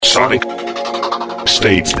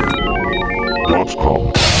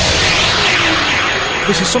SonicState.com.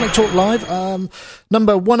 This is Sonic Talk Live,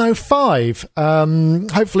 number 105.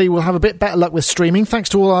 Hopefully we'll have a bit better luck with streaming. Thanks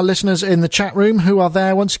to all our listeners in the chat room who are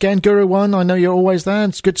there once again. Guru One, I know you're always there.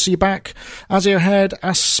 It's good to see you back. Azio Head,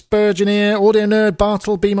 Aspergeneer, Audio Nerd,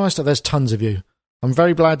 Bartle, B-Meister. There's tons of you. I'm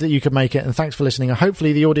very glad that you could make it, and thanks for listening.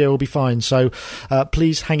 Hopefully the audio will be fine, so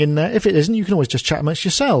please hang in there. If it isn't, you can always just chat amongst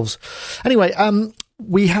yourselves. Anyway,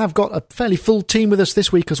 we have got a fairly full team with us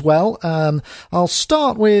this week as well. I'll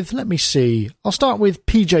start with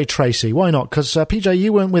PJ Tracy. Why not? Because PJ,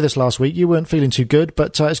 you weren't with us last week. You weren't feeling too good,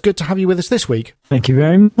 but it's good to have you with us this week. Thank you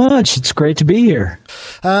very much. It's great to be here.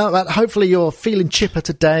 But hopefully you're feeling chipper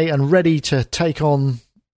today and ready to take on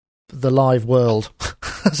the live world,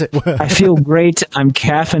 as it were. I feel great. I'm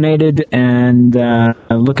caffeinated, and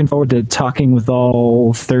I'm looking forward to talking with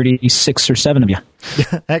all 36 or 7 of you.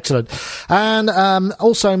 Excellent. And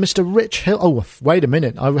also Mr. Rich Hill. Oh, wait a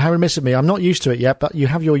minute. How remiss of me. I'm not used to it yet, but you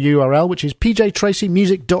have your URL, which is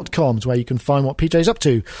pjtracymusic.com, is where you can find what PJ's up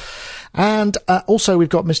to. And also we've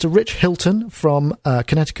got Mr. Rich Hilton from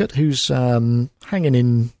Connecticut, who's hanging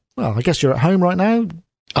in, well, I guess you're at home right now.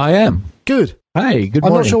 I am. Good. Hey, good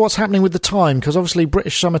morning. I'm not sure what's happening with the time, because obviously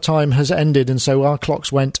British summertime has ended, and so our clocks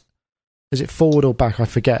went, is it forward or back? I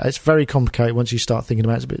forget. It's very complicated once you start thinking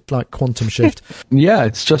about it. It's a bit like quantum shift. Yeah,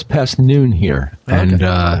 it's just past noon here, and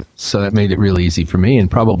so that made it really easy for me, and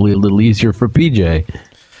probably a little easier for PJ.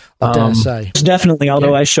 I dare say. Definitely,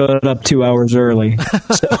 although I showed up 2 hours early.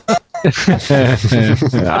 So.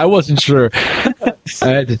 I wasn't sure. I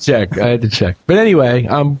had to check. But anyway,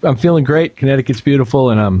 I'm feeling great. Connecticut's beautiful,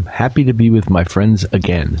 and I'm happy to be with my friends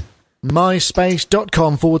again.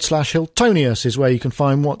 myspace.com/Hiltonius is where you can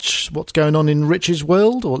find what's going on in Rich's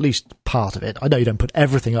world, or at least part of it. I know you don't put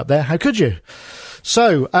everything up there. How could you?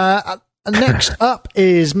 So, next up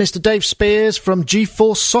is Mr. Dave Spears from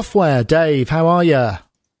GeForce Software. Dave, how are you?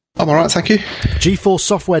 I'm all right, thank you.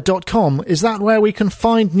 GeForceSoftware.com. Is that where we can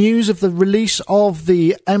find news of the release of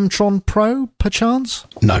the M-Tron Pro, perchance?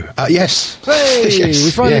 No. Yes. Hey, yes.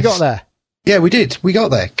 We finally got there. Yeah, we did. We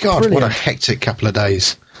got there. God, Brilliant. What a hectic couple of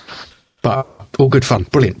days. But all good fun.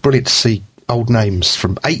 Brilliant to see old names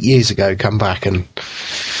from 8 years ago come back and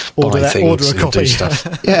buy things order a copy. And do stuff.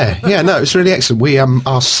 Yeah, no, it's really excellent. We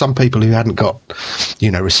asked some people who hadn't got,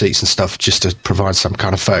 receipts and stuff just to provide some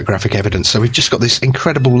kind of photographic evidence. So we've just got this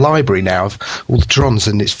incredible library now of all the Trons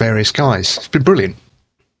and its various guys. It's been brilliant.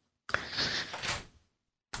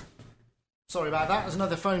 Sorry about that. There's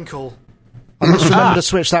another phone call. I must remember to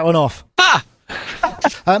switch that one off.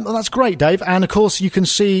 Well, that's great, Dave. And, of course, you can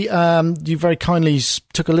see you very kindly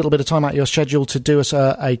took a little bit of time out of your schedule to do us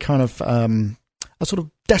a kind of a sort of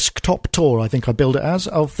desktop tour, I think I billed it as,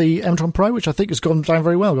 of the M-Tron Pro, which I think has gone down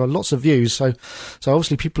very well. Got lots of views. So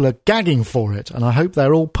obviously people are gagging for it, and I hope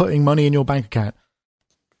they're all putting money in your bank account.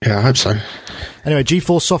 Yeah, I hope so. Anyway,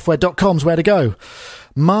 GeForceSoftware.com is where to go.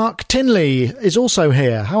 Mark Tinley is also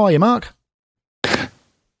here. How are you, Mark?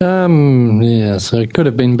 Yes, it could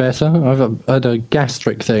have been better. I've had a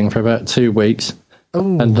gastric thing for about 2 weeks.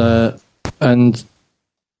 Ooh. And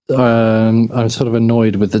I'm sort of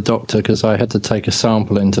annoyed with the doctor because I had to take a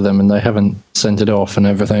sample into them and they haven't sent it off and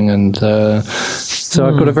everything, and so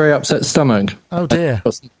I've got a very upset stomach. Oh dear!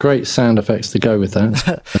 Got some great sound effects to go with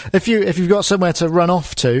that. If you've got somewhere to run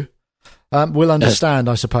off to, we'll understand,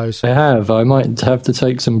 I suppose. I have. I might have to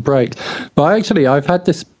take some breaks. But actually, I've had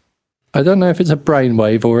this. I don't know if it's a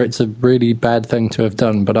brainwave or it's a really bad thing to have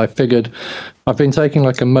done, but I figured I've been taking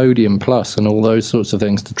like Imodium Plus and all those sorts of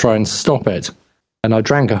things to try and stop it. And I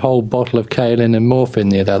drank a whole bottle of kaolin and morphine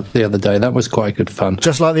the other day. That was quite good fun.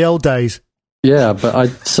 Just like the old days. Yeah, but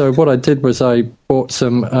so what I did was I bought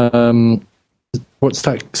some, what's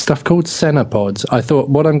that stuff called? Cenepods. I thought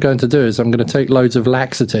what I'm going to do is I'm going to take loads of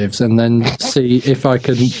laxatives and then see if I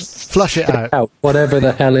can flush it out. Whatever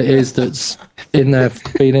the hell it is that's in there,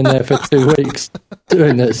 been in there for 2 weeks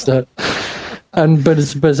doing this. But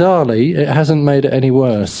bizarrely, it hasn't made it any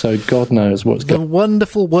worse. So God knows what's going on. The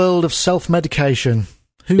wonderful world of self-medication.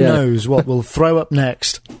 Who knows what will throw up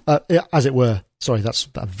next, as it were. Sorry, that's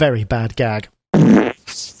a very bad gag.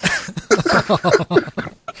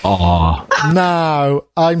 Now,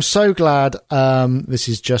 I'm so glad this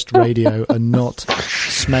is just radio and not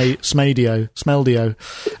Smeldio.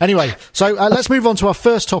 Anyway, so let's move on to our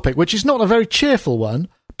first topic, which is not a very cheerful one,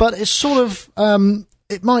 but it's sort of,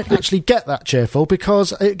 it might actually get that cheerful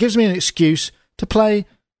because it gives me an excuse to play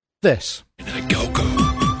this. Go-go.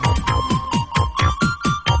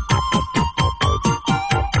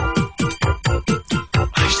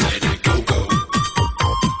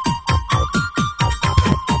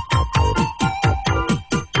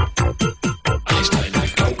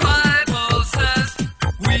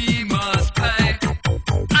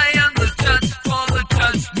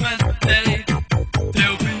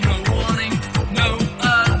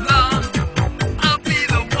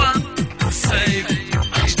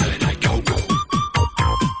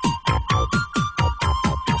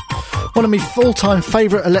 one of my full-time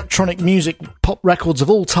favourite electronic music pop records of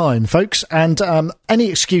all time, folks, and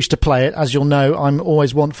any excuse to play it, as you'll know, I'm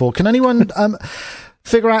always want for. Can anyone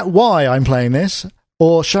figure out why I'm playing this?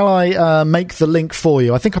 Or shall I make the link for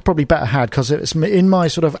you? I think I probably better had, because it's in my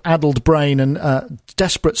sort of addled brain and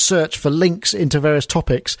desperate search for links into various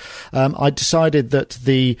topics. I decided that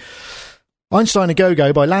the Einstein A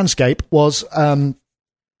Go-Go by Landscape was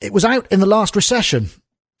it was out in the last recession,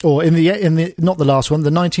 or in the not the last one, the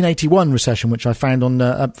 1981 recession, which I found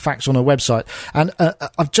on facts on a website, and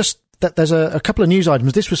I've just. There's a couple of news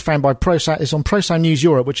items. This was found by ProSound. It's on ProSound News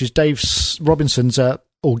Europe, which is Dave Robinson's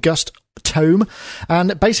august tome.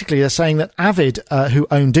 And basically they're saying that Avid, who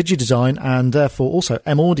own DigiDesign and therefore also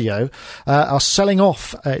M-Audio, are selling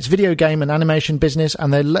off its video game and animation business,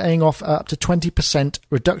 and they're laying off up to 20%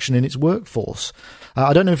 reduction in its workforce.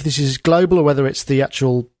 I don't know if this is global or whether it's the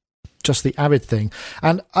actual... just the Avid thing.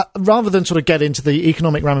 And rather than sort of get into the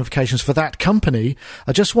economic ramifications for that company,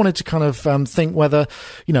 I just wanted to kind of think whether,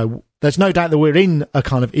 there's no doubt that we're in a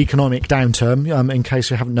kind of economic downturn, in case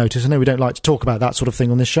you haven't noticed. I know we don't like to talk about that sort of thing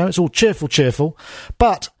on this show. It's all cheerful.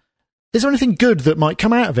 But is there anything good that might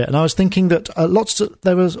come out of it? And I was thinking that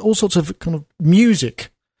there was all sorts of kind of music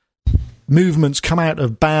movements come out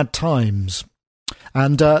of bad times.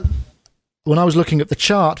 And when I was looking at the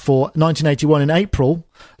chart for 1981 in April,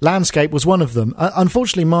 Landscape was one of them.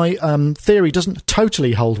 Unfortunately, my theory doesn't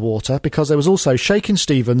totally hold water, because there was also Shakin'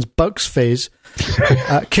 Stevens, Bucks Fizz,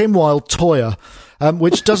 Kim Wilde, Toyah,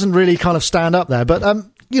 which doesn't really kind of stand up there. But,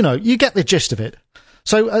 you get the gist of it.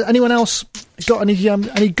 So anyone else got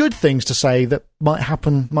any good things to say that might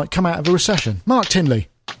come out of a recession? Mark Tinley.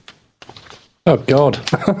 Oh, God.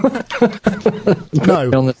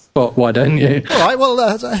 No. On the spot, why don't you? All right,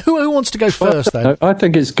 well, who wants to go first, then? I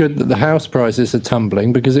think it's good that the house prices are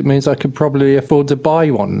tumbling, because it means I could probably afford to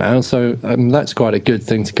buy one now, so that's quite a good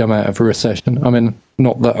thing to come out of a recession. I mean,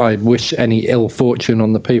 not that I wish any ill fortune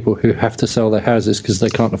on the people who have to sell their houses because they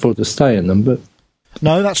can't afford to stay in them, but...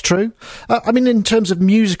 No, that's true. I mean, in terms of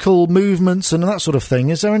musical movements and that sort of thing,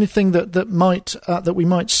 is there anything that we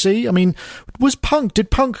might see? I mean, did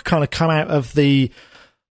punk kind of come out of the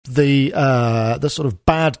sort of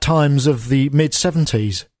bad times of the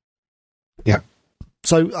mid-70s? Yeah.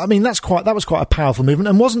 So, I mean, that was quite a powerful movement,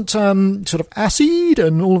 and wasn't sort of acid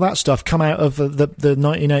and all of that stuff come out of the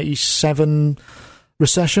 1987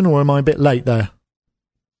 recession, or am I a bit late there?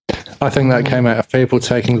 I think that came out of people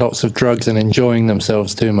taking lots of drugs and enjoying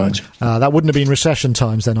themselves too much. That wouldn't have been recession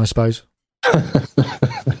times then, I suppose.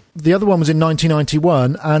 The other one was in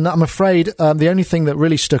 1991, and I'm afraid the only thing that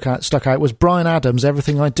really stuck out was Bryan Adams'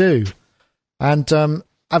 Everything I Do. And,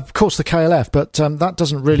 of course, the KLF, but that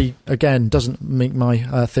doesn't make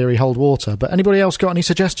my theory hold water. But anybody else got any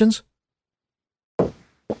suggestions?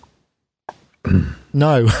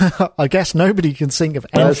 No, I guess nobody can think of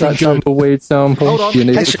anything. There's that good. tumbleweed sample. Hold on. You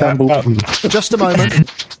need a tumbleweed. Just a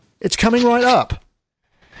moment. It's coming right up.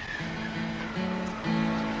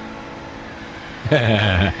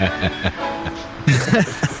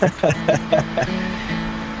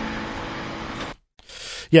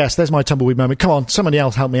 Yes, there's my tumbleweed moment. Come on, somebody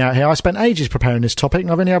else help me out here. I spent ages preparing this topic,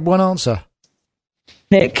 and I've only had one answer.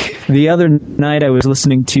 Nick, the other night I was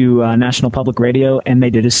listening to National Public Radio, and they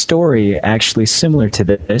did a story actually similar to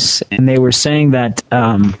this, and they were saying that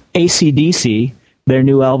AC/DC, their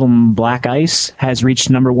new album Black Ice, has reached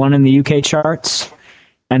 #1 in the UK charts,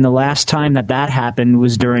 and the last time that happened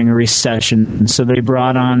was during a recession. So they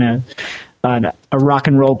brought on a rock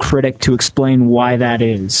and roll critic to explain why that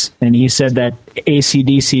is, and he said that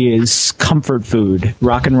AC/DC is comfort food,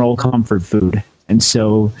 rock and roll comfort food, and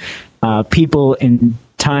so people in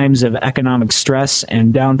times of economic stress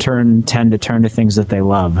and downturn tend to turn to things that they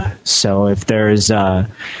love. So if there's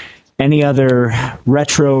any other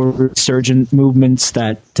retro resurgent movements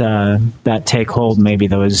that take hold, maybe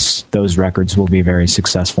those records will be very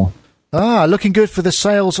successful. Looking good for the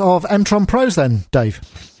sales of M-Tron Pros then, Dave.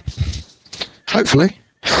 Hopefully.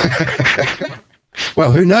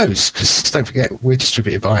 Well, who knows? 'Cause don't forget, we're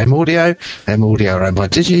distributed by M-Audio. M-Audio are owned by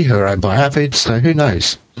Digi, who are owned by Avid, so who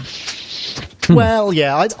knows? Well,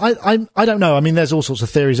 yeah, I don't know. I mean, there's all sorts of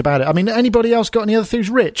theories about it. I mean, anybody else got any other theories?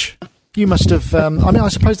 Rich, you must have... I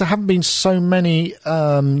suppose there haven't been so many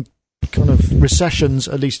kind of recessions,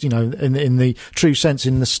 at least, in the true sense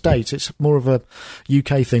in the States. It's more of a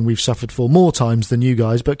UK thing we've suffered for more times than you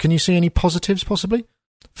guys, but can you see any positives, possibly?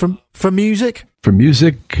 From music? For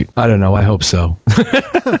music, I don't know. I hope so.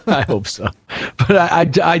 I hope so. But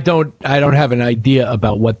I don't have an idea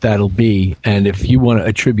about what that'll be. And if you want to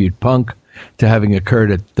attribute punk to having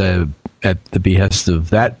occurred at the behest of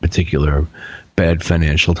that particular bad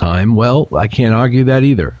financial time. Well, I can't argue that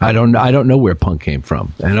either. I don't know where punk came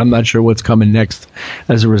from, and I'm not sure what's coming next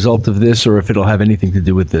as a result of this, or if it'll have anything to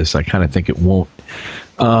do with this. I kind of think it won't.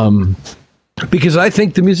 Because I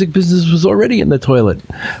think the music business was already in the toilet.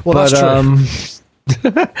 Well, that's true.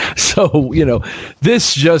 So,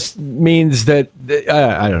 this just means that,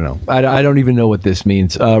 I don't know. I don't even know what this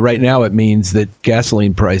means. Right now, it means that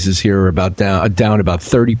gasoline prices here are down about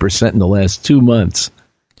 30% in the last 2 months.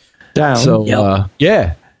 Down? So,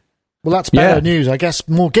 yeah. Well, that's better news. I guess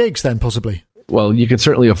more gigs then, possibly. Well, you can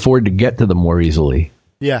certainly afford to get to them more easily.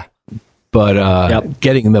 Yeah. But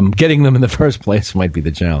getting them in the first place might be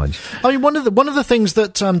the challenge. I mean, one of the things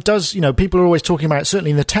that does, people are always talking about,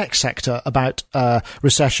 certainly in the tech sector, about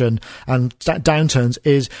recession and downturns,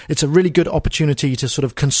 is it's a really good opportunity to sort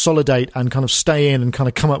of consolidate and kind of stay in and kind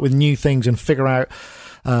of come up with new things and figure out,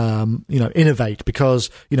 innovate. Because,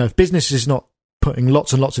 if business is not putting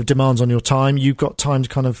lots and lots of demands on your time, you've got time to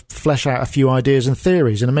kind of flesh out a few ideas and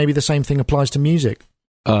theories. And maybe the same thing applies to music.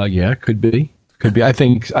 Yeah, could be. Could be. I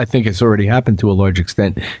think it's already happened to a large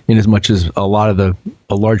extent, in as much as a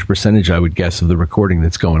large percentage, I would guess, of the recording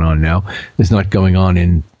that's going on now is not going on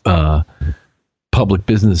in public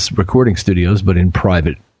business recording studios, but in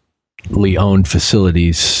privately owned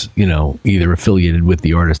facilities, either affiliated with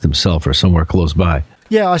the artist himself or somewhere close by.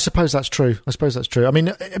 Yeah, I suppose that's true. I mean,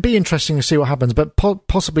 it'd be interesting to see what happens, but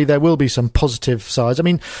possibly there will be some positive sides. I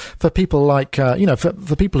mean, for people like,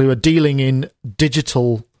 for people who are dealing in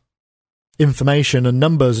digital information and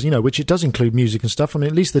numbers, which it does include music and stuff. I mean,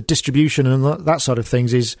 at least the distribution and that side of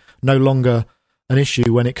things is no longer an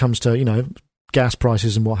issue when it comes to, gas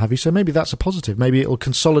prices and what have you. So maybe that's a positive. Maybe it'll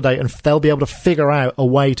consolidate and they'll be able to figure out a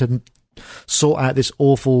way to sort out this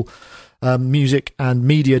awful music and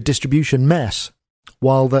media distribution mess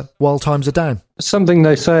while times are down. Something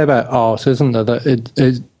they say about art, isn't there,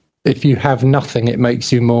 that if you have nothing, it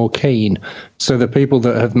makes you more keen. So the people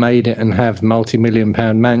that have made it and have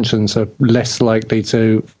multi-million-pound mansions are less likely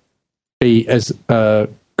to be as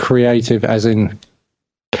creative as in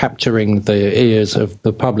capturing the ears of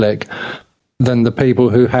the public than the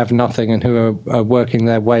people who have nothing and who are working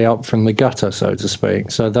their way up from the gutter, so to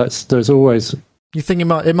speak. So there's always... You think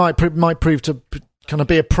it might prove to kind of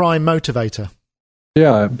be a prime motivator?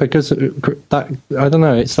 Yeah, because that, I don't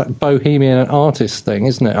know, it's that bohemian artist thing,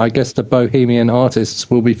 isn't it? I guess the bohemian artists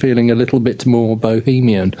will be feeling a little bit more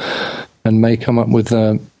bohemian and may come up with,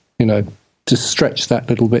 to stretch that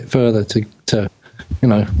little bit further to.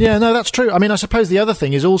 Yeah, no, that's true. I mean, I suppose the other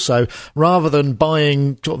thing is also, rather than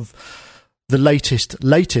buying sort of the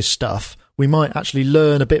latest stuff, we might actually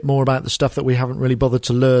learn a bit more about the stuff that we haven't really bothered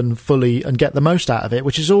to learn fully and get the most out of it,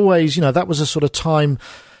 which is always, that was a sort of time...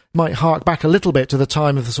 might hark back a little bit to the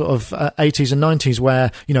time of the sort of 80s and 90s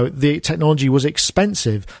where, the technology was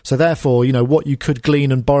expensive. So therefore, what you could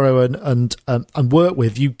glean and borrow and work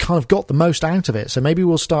with, you kind of got the most out of it. So maybe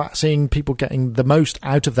we'll start seeing people getting the most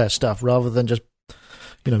out of their stuff rather than just,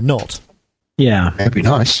 not. Yeah. It'd be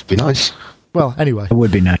nice. Well, anyway. It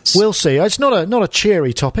would be nice. We'll see. It's not a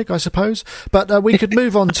cheery topic, I suppose. But we could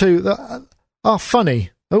move on to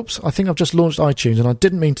funny. Oops, I think I've just launched iTunes and I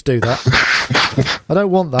didn't mean to do that. I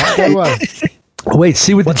don't want that. Go away. Wait,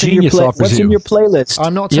 see what the genius offers you. What's in your playlist?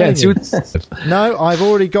 I'm not telling you. No, I've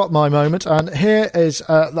already got my moment. And here is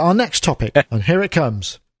our next topic. And here it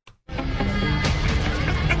comes.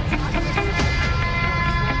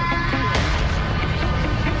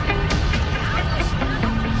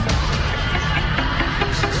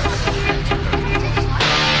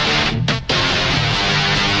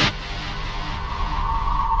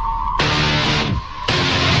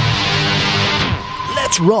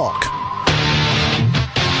 Rock.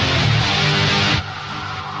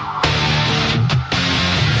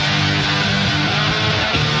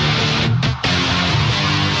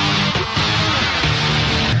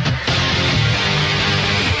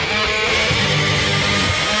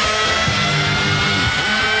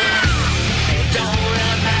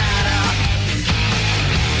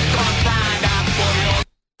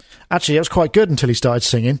 Actually, it was quite good until he started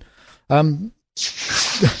singing.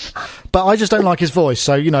 But I just don't like his voice,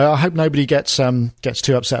 so, I hope nobody gets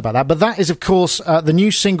too upset about that. But that is, of course, the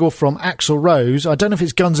new single from Axl Rose. I don't know if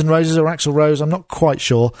it's Guns N' Roses or Axl Rose, I'm not quite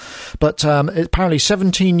sure. But it's apparently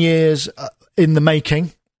 17 years in the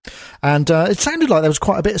making. And it sounded like there was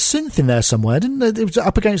quite a bit of synth in there somewhere, didn't it? It was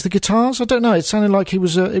up against the guitars. I don't know. It sounded like it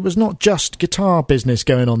was not just guitar business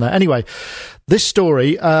going on there. Anyway, this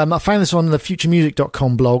story, I found this on the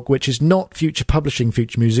futuremusic.com blog, which is not Future Publishing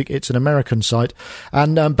Future Music. It's an American site.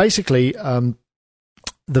 And basically, the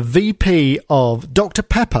VP of Dr.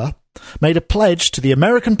 Pepper made a pledge to the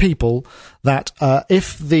American people that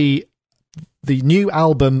if the the new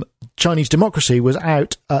album Chinese Democracy was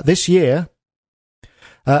out this year,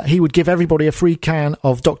 he would give everybody a free can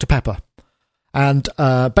of Dr. Pepper. And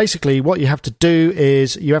basically what you have to do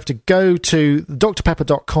is you have to go to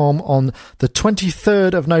drpepper.com on the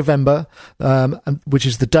 23rd of November, which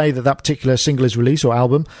is the day that particular single is released or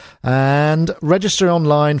album, and register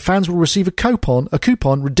online. Fans will receive a coupon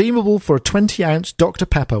redeemable for a 20-ounce Dr.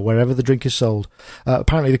 Pepper wherever the drink is sold.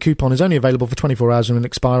 Apparently the coupon is only available for 24 hours and will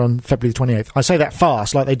expire on February the 28th. I say that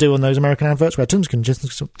fast, like they do on those American adverts where terms and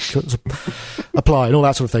conditions apply and all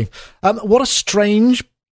that sort of thing. What a strange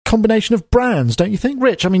combination of brands, don't you think,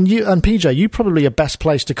 Rich? I mean, you and PJ, you probably are best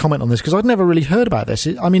placed to comment on this because I'd never really heard about this.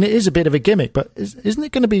 I mean, it is a bit of a gimmick, but isn't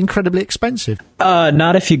it going to be incredibly expensive?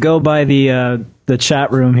 Not if you go by the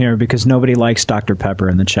chat room here, because nobody likes Dr. Pepper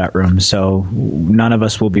in the chat room, so none of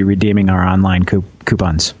us will be redeeming our online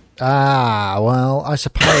coupons. Ah, well, I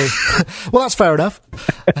suppose. Well, that's fair enough.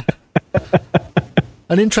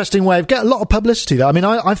 An interesting way of getting a lot of publicity, though. I mean,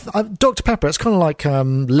 I've Dr. Pepper, it's kind of like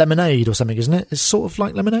lemonade or something, isn't it? It's sort of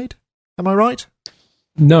like lemonade. Am I right?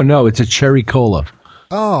 No, it's a cherry cola.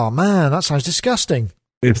 Oh, man, that sounds disgusting.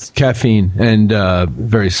 It's caffeine and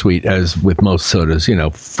very sweet, as with most sodas,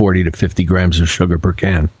 40 to 50 grams of sugar per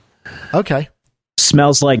can. Okay.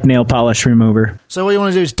 Smells like nail polish remover. So what you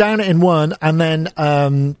want to do is down it in one and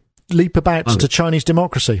then leap about to Chinese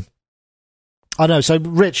Democracy. I know. So,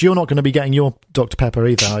 Rich, you're not going to be getting your Dr. Pepper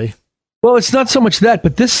either, are you? Well, it's not so much that,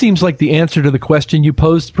 but this seems like the answer to the question you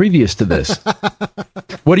posed previous to this.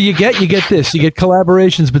 What do you get? You get this. You get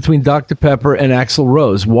collaborations between Dr. Pepper and Axl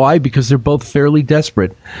Rose. Why? Because they're both fairly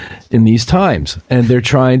desperate in these times, and they're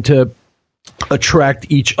trying to attract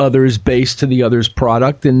each other's base to the other's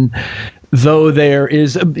product. And though there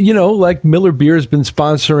is, like Miller Beer has been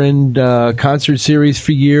sponsoring concert series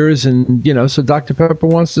for years, and, so Dr. Pepper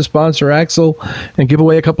wants to sponsor Axl and give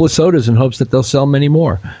away a couple of sodas in hopes that they'll sell many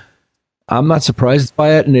more. I'm not surprised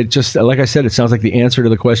by it, and it just, like I said, it sounds like the answer to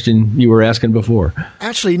the question you were asking before.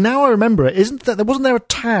 Actually, now I remember it. Wasn't there a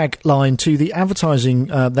tagline to the advertising?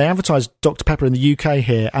 They advertised Dr. Pepper in the UK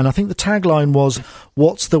here, and I think the tagline was,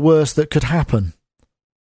 "What's the worst that could happen?"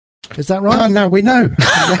 Is that right? Oh, no, we know.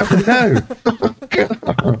 We know.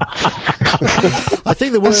 I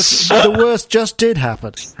think the worst just did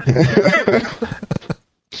happen.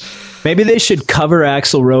 Maybe they should cover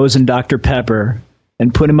Axl Rose and Dr. Pepper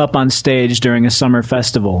and put him up on stage during a summer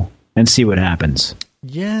festival and see what happens.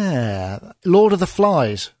 Yeah. Lord of the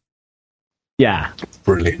Flies. Yeah.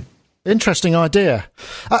 Brilliant. Interesting idea.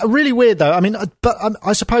 Really weird, though. I mean, but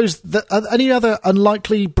I suppose that any other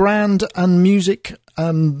unlikely brand and music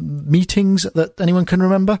meetings that anyone can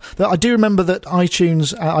remember? I do remember that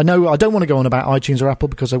iTunes. I know I don't want to go on about iTunes or Apple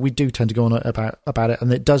because we do tend to go on about it,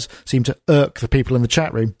 and it does seem to irk the people in the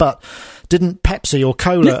chat room. But didn't Pepsi or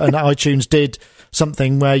Cola and iTunes did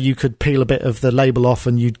something where you could peel a bit of the label off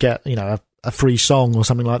and you'd get a free song or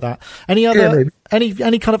something like that? Any other any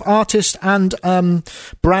kind of artist and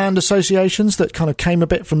brand associations that kind of came a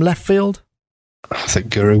bit from left field? I think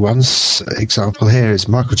Guru One's example here is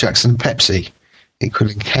Michael Jackson and Pepsi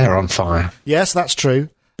equaling hair on fire. Yes, that's true.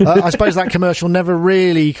 I suppose that commercial never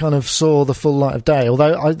really kind of saw the full light of day,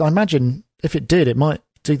 although I imagine if it did, it might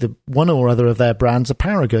do the one or other of their brands a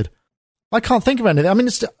power good. I can't think of anything. I mean,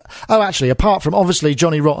 actually, apart from obviously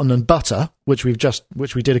Johnny Rotten and Butter, which we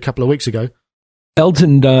did a couple of weeks ago.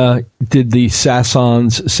 Elton did the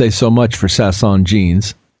Sassons Say So Much for Sasson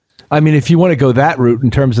jeans. I mean, if you want to go that route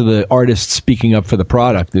in terms of the artists speaking up for the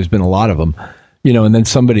product, there's been a lot of them. And then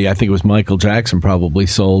somebody, I think it was Michael Jackson, probably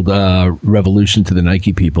sold Revolution to the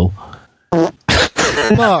Nike people.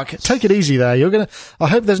 Mark, take it easy there. I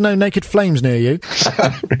hope there's no naked flames near you.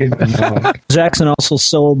 Jackson also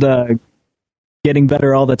sold Getting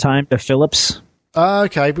Better All the Time to Philips.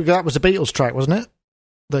 Okay, but that was a Beatles track, wasn't it?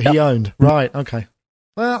 That he owned. Right, okay.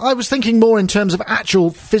 Well, I was thinking more in terms of actual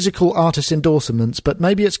physical artist endorsements, but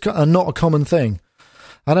maybe it's not a common thing.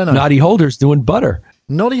 I don't know. Noddy Holder's doing Butter.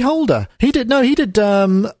 Noddy Holder. He did.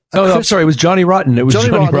 I'm sorry. It was Johnny Rotten. It was Johnny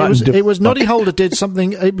Rotten. It was Noddy Holder did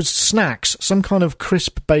something. It was snacks, some kind of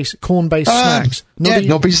corn-based snacks.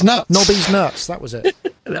 Nobby's Nuts. Nobby's Nuts. That was it.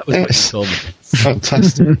 That was what you told me.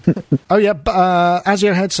 Fantastic. Oh yeah. As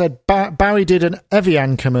your head said, Barry did an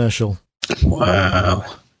Evian commercial. Wow.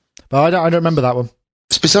 But I don't remember that one.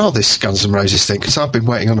 It's bizarre, this Guns N' Roses thing, because I've been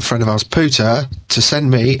waiting on a friend of ours, Pooter, to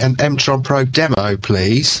send me an M-Tron Pro demo,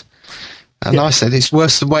 please. And I said, it's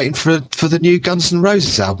worse than waiting for the new Guns N'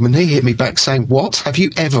 Roses album. And he hit me back saying, what? Have you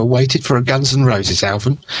ever waited for a Guns N' Roses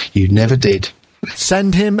album? You never did.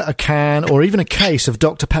 Send him a can or even a case of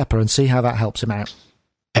Dr. Pepper and see how that helps him out.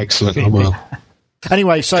 Excellent, I will.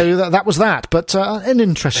 Anyway, so that was that, but an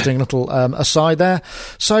interesting little aside there.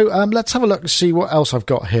 So let's have a look and see what else I've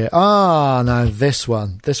got here. Now this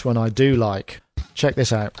one I do like. Check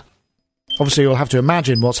this out. Obviously, you'll have to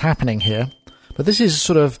imagine what's happening here, but this is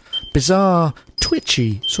sort of bizarre,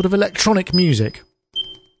 twitchy, sort of electronic music.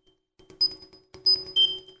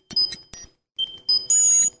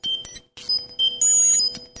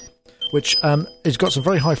 Which has got some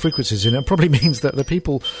very high frequencies in it. It probably means that the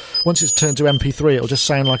people, once it's turned to MP3, it'll just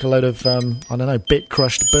sound like a load of,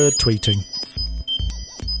 bit-crushed bird tweeting.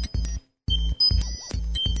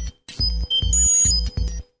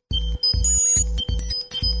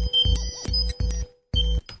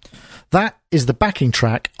 That is the backing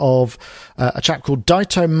track of a chap called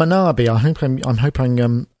Daito Manabe. I'm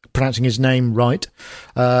hoping pronouncing his name right.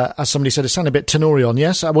 As somebody said, it sounded a bit Tenorion,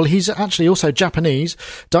 yes? Well, he's actually also Japanese.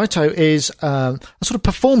 Daito is a sort of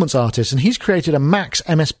performance artist, and he's created a Max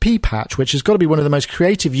MSP patch, which has got to be one of the most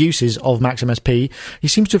creative uses of Max MSP. He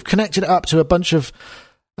seems to have connected it up to a bunch of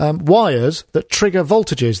wires that trigger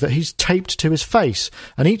voltages that he's taped to his face,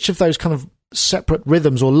 and each of those kind of separate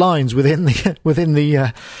rhythms or lines within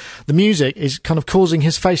the music is kind of causing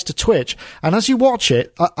his face to twitch. And as you watch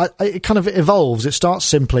it, it kind of evolves. It starts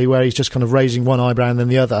simply where he's just kind of raising one eyebrow and then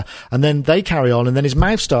the other, and then they carry on, and then his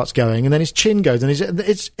mouth starts going, and then his chin goes, and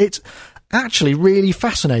it's actually really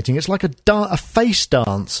fascinating. It's like a face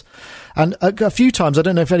dance. And a few times, I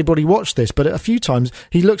don't know if anybody watched this, but a few times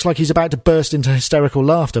he looks like he's about to burst into hysterical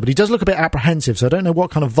laughter, but he does look a bit apprehensive, so I don't know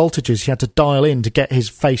what kind of voltages he had to dial in to get his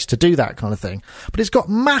face to do that kind of thing. But it's got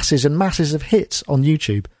masses and masses of hits on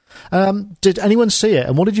YouTube. Did anyone see it,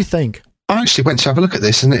 and what did you think? I actually went to have a look at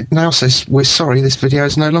this, and it now says, we're sorry, this video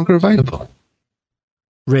is no longer available.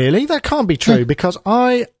 Really? That can't be true, because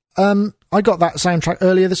I got that soundtrack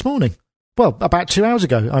earlier this morning. Well, about 2 hours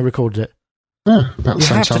ago, I recorded it. Yeah, about the you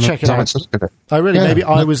same have to time check it out. Really? Yeah, maybe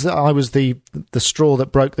I was the straw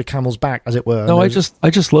that broke the camel's back, as it were. No, I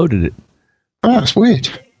just loaded it. Oh, that's weird.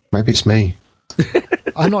 Maybe it's me.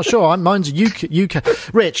 I'm not sure. Mine's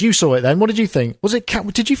UK. Rich, you saw it then. What did you think?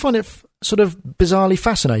 Did you find it sort of bizarrely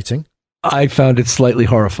fascinating? I found it slightly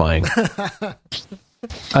horrifying.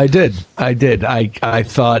 I did. I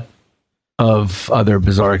thought of other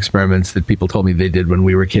bizarre experiments that people told me they did when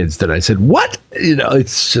we were kids that I said, what?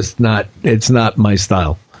 It's just not my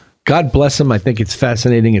style. God bless them. I think it's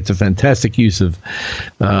fascinating. It's a fantastic use of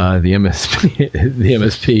the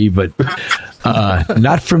MSP, but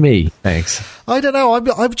not for me. Thanks. I don't know.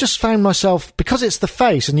 I've just found myself, because it's the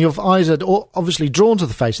face and your eyes are obviously drawn to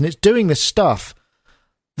the face, and it's doing this stuff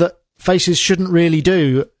that faces shouldn't really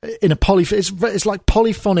do in a it's like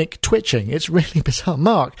polyphonic twitching. It's really bizarre.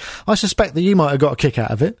 Mark, I suspect that you might have got a kick out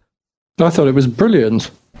of it. I thought it was brilliant.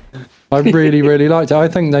 I really, really liked it. I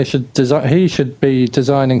think they should he should be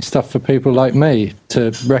designing stuff for people like me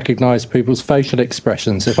to recognise people's facial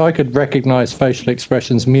expressions. If I could recognise facial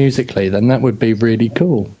expressions musically, then that would be really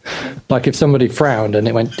cool. Like if somebody frowned and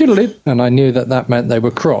it went diddle-it, and I knew that meant they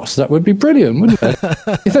were cross, that would be brilliant, wouldn't it?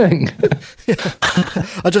 You think? Yeah.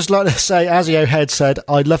 I'd just like to say, Azio Head said,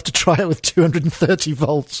 I'd love to try it with 230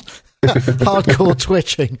 volts. Hardcore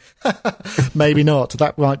twitching. Maybe not.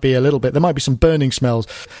 That might be a little bit. There might be some burning smells.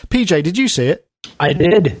 PJ, did you see it? I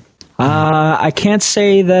did. I can't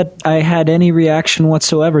say that I had any reaction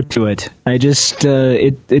whatsoever to it. I just,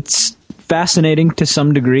 it's fascinating to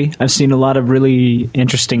some degree. I've seen a lot of really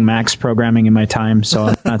interesting Max programming in my time, so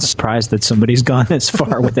I'm not surprised that somebody's gone this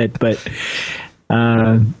far with it. But,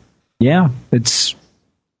 yeah,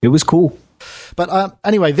 it was cool. But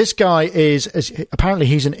anyway, this guy is apparently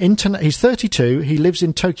he's 32. He lives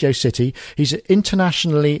in Tokyo City. He's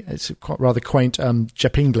internationally, it's quite rather quaint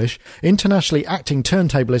Japanglish, internationally acting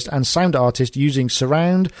turntablist and sound artist using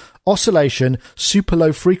surround, oscillation, super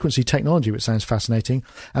low frequency technology, which sounds fascinating,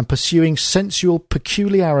 and pursuing sensual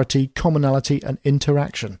peculiarity, commonality, and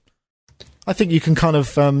interaction. I think you can kind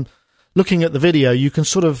of, looking at the video, you can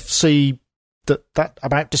sort of see that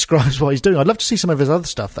about describes what he's doing. I'd love to see some of his other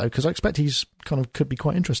stuff, though, because I expect he's could be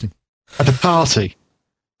quite interesting. At a party.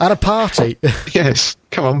 At a party? Yes.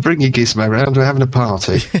 Come on, bring your gizmo round. We're having a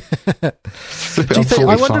party. I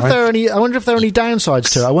wonder if there are any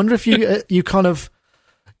downsides to it. I wonder if you kind of,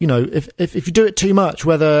 if you do it too much,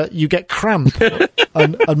 whether you get cramp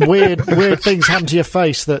and weird things happen to your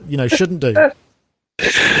face that shouldn't do.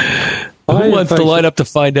 Who wants to line up to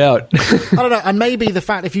find out? I don't know, and maybe the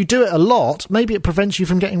fact if you do it a lot, maybe it prevents you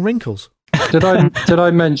from getting wrinkles. Did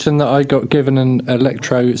I mention that I got given an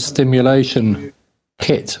electro-stimulation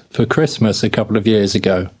kit for Christmas a couple of years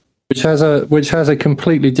ago, which has a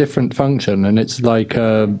completely different function, and it's like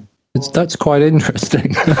That's quite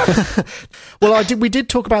interesting. Well, we did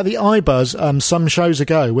talk about the iBuzz some shows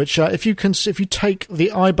ago, which if you take the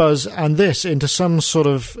iBuzz and this into some sort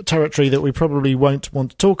of territory that we probably won't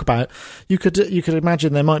want to talk about, you could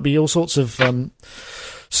imagine there might be all sorts of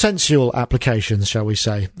sensual applications, shall we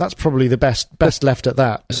say. That's probably the best left at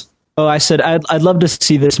that. Oh, I said I'd love to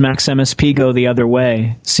see this Max MSP go the other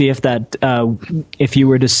way. See if that if you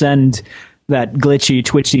were to send that glitchy,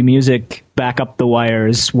 twitchy music back up the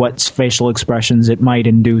wires, what facial expressions it might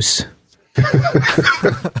induce.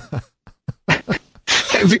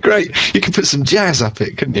 It'd be great. You could put some jazz up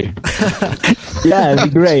it, couldn't you? Yeah,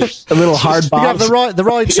 it'd be great. A little hard bob. You have the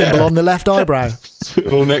ride symbol on the left eyebrow.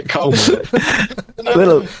 Ornette Coleman. a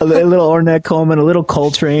little Ornette Coleman, a little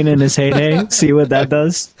Coltrane in his heyday. See what that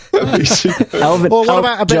does. Or what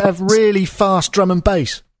about a bit of really fast drum and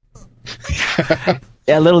bass?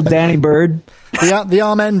 Yeah, a little Danny Bird. The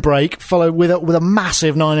arm end break followed with a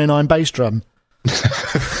massive 909 bass drum.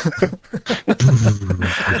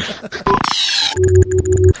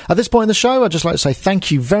 At this point in the show, I'd just like to say thank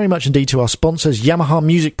you very much indeed to our sponsors, Yamaha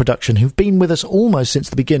Music Production, who've been with us almost since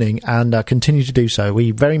the beginning and continue to do so. We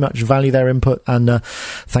very much value their input, and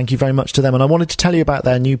thank you very much to them. And I wanted to tell you about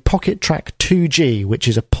their new Pocket Track 2G, which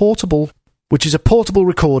is a portable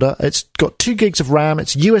recorder. It's got 2 gigs of RAM.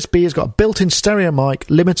 It's USB. It's got a built-in stereo mic,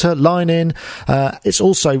 limiter, line-in. It's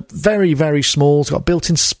also very, very small. It's got a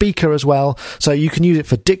built-in speaker as well. So you can use it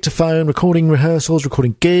for dictaphone, recording rehearsals,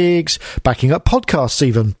 recording gigs, backing up podcasts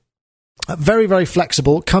even. Very, very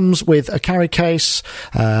flexible. Comes with a carry case,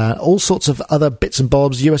 all sorts of other bits and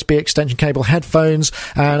bobs, USB extension cable, headphones,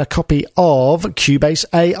 and a copy of Cubase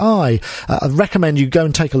AI. I recommend you go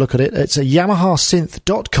and take a look at it. It's at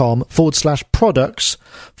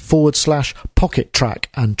yamahasynth.com/products/pocket track,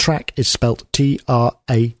 and track is spelt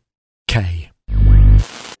TRAK.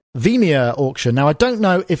 Vimeo auction. Now, I don't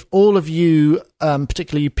know if all of you,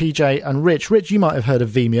 particularly PJ and Rich, you might have heard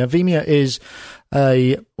of Vimeo. Vimeo is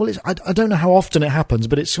I don't know how often it happens,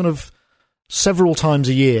 but it's sort of several times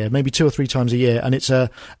a year, maybe 2 or 3 times a year, and it's a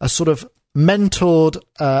sort of mentored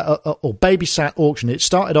or babysat auction. It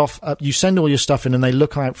started off, you send all your stuff in and they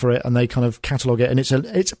look out for it and they kind of catalogue it, and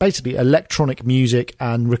it's basically electronic music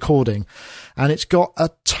and recording, and it's got a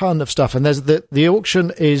ton of stuff. And there's the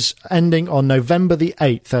auction is ending on November the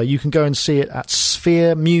 8th. You can go and see it at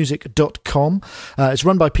spheremusic.com. It's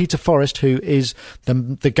run by Peter Forrest, who is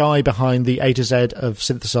the guy behind the A to Z of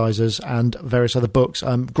synthesizers and various other books.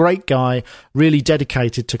 Great guy, really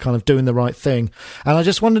dedicated to kind of doing the right thing. And I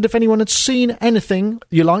just wondered if anyone had seen anything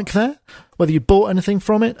you like there, whether you bought anything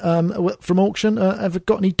from it, from auction, ever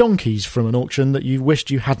got any donkeys from an auction that you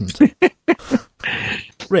wished you hadn't.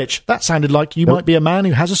 Rich, that sounded like you might be a man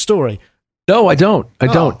who has a story. No, I don't.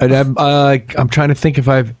 I'm trying to think if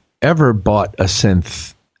I've ever bought a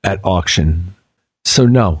synth at auction. So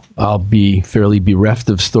no, I'll be fairly bereft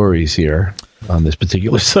of stories here on this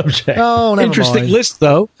particular subject. Oh, never Interesting mind. list,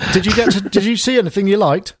 though. Did you see anything you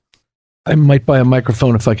liked? I might buy a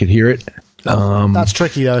microphone if I could hear it. That's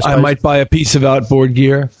tricky, though, I suppose. I might buy a piece of outboard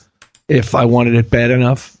gear if I wanted it bad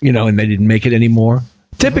enough, and they didn't make it anymore.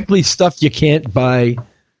 Typically stuff you can't buy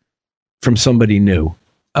from somebody new.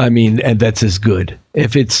 I mean, and that's as good.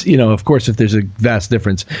 If it's, of course, if there's a vast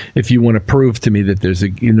difference, if you want to prove to me that there's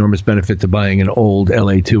an enormous benefit to buying an old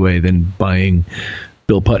LA2A than buying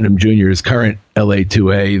Bill Putnam Jr.'s current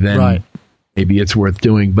LA2A, then right. Maybe it's worth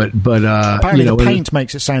doing. But apparently the paint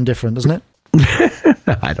makes it sound different, doesn't it?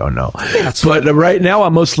 I don't know. But right now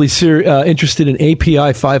I'm mostly interested in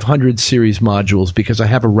API 500 series modules because I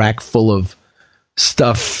have a rack full of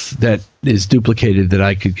stuff that is duplicated that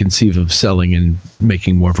I could conceive of selling and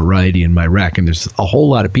making more variety in my rack. And there's a whole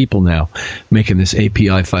lot of people now making this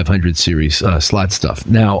API 500 series slot stuff.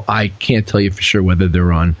 Now, I can't tell you for sure whether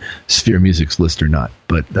they're on Sphere Music's list or not,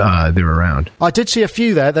 but they're around. I did see a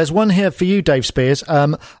few there. There's one here for you, Dave Spears.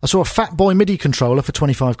 I saw a Fat Boy MIDI controller for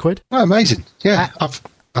 £25. Oh, amazing. Yeah, I've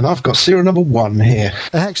got serial number 1 here.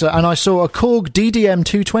 Excellent. And I saw a Korg DDM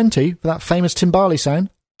 220 for that famous timbali sound.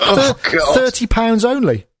 Oh, God. £30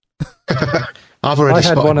 only. I've already I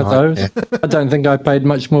had one of those. Yeah. I don't think I paid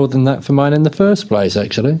much more than that for mine in the first place,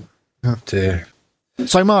 actually. Oh, dear.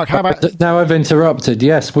 So, Mark, how about... Now I've interrupted.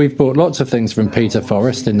 Yes, we've bought lots of things from Peter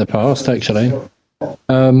Forrest in the past, actually.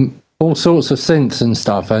 All sorts of synths and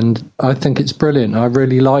stuff, and I think it's brilliant. I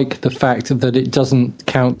really like the fact that it doesn't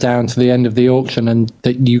count down to the end of the auction and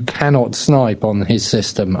that you cannot snipe on his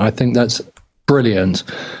system. I think that's brilliant.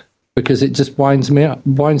 Because it just winds me up,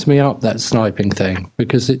 that sniping thing,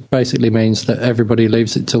 because it basically means that everybody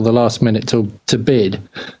leaves it till the last minute to bid,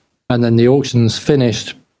 and then the auction's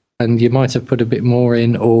finished, and you might have put a bit more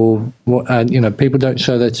in, or people don't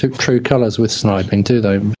show their true colours with sniping, do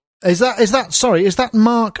they? Is that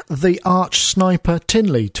Mark the Arch Sniper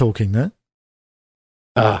Tinley talking there?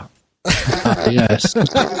 Yes.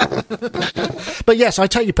 But yes, I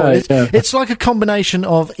take your point. Yeah. It's like a combination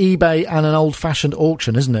of eBay and an old-fashioned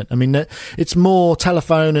auction, isn't it? I mean, it's more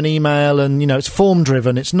telephone and email, and it's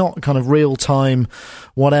form-driven. It's not kind of real-time,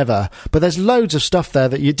 whatever. But there's loads of stuff there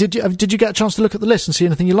that did you get a chance to look at the list and see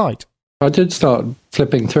anything you liked? I did start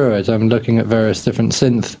flipping through it. I'm looking at various different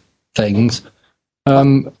synth things.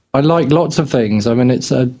 I like lots of things. I mean, it's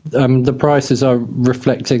the prices are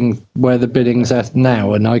reflecting where the bidding's at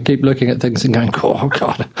now, and I keep looking at things and going, "Oh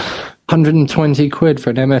God, 120 quid for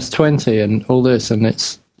an MS-20 and all this," and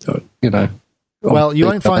it's Well, you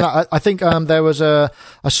won't find that. I think there was I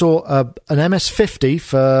saw an MS-50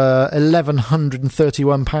 for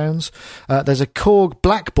 £1,131. There's a Korg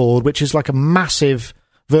Blackboard, which is like a massive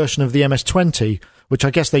version of the MS-20, which I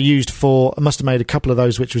guess they used for, I must have made a couple of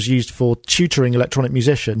those, which was used for tutoring electronic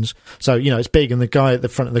musicians. So, it's big, and the guy at the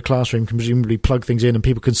front of the classroom can presumably plug things in and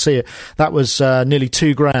people can see it. That was nearly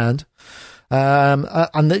 £2,000.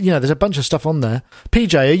 And there's a bunch of stuff on there.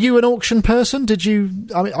 PJ, are you an auction person?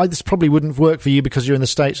 This probably wouldn't work for you because you're in the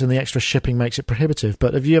States and the extra shipping makes it prohibitive,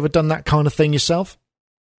 but have you ever done that kind of thing yourself?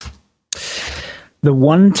 The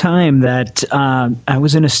one time that I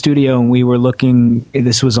was in a studio and we were looking,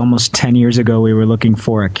 this was almost 10 years ago, we were looking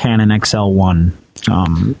for a Canon XL1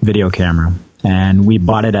 video camera. And we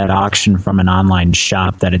bought it at auction from an online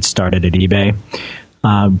shop that had started at eBay.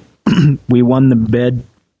 We won the bid.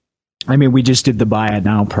 I mean, we just did the buy it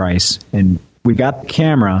now price. And we got the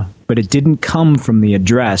camera, but it didn't come from the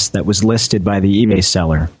address that was listed by the eBay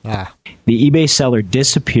seller. The eBay seller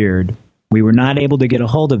disappeared. We were not able to get a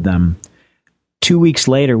hold of them. 2 weeks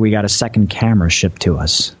later, we got a second camera shipped to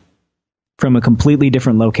us from a completely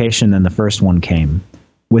different location than the first one came.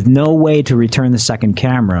 With no way to return the second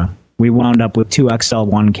camera, we wound up with 2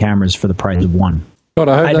 XL1 cameras for the price of one. God,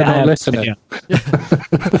 I hope they're not listening.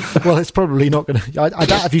 Well, it's probably not going to... I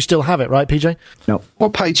doubt if you still have it, right, PJ? No.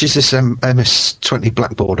 What page is this MS-20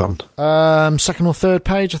 Blackboard on? Second or third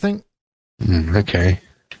page, I think. Okay.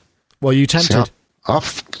 Well, you tempted. See,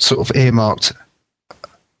 I've sort of earmarked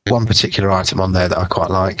one particular item on there that I quite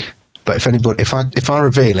like, but if I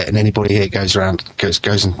reveal it and anybody here goes and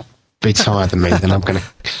bids higher than me, then I'm going to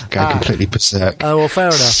go completely berserk. Oh, well, fair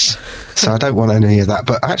enough. So I don't want any of that.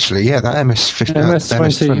 But actually, that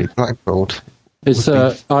MS-20 Blackboard. It's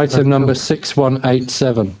item number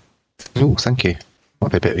 6187. Oh, thank you.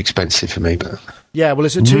 Might be a bit expensive for me, but yeah. Well,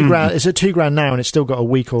 it's at £2,000. It's at £2,000 now, and it's still got a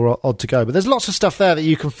week or odd to go. But there's lots of stuff there that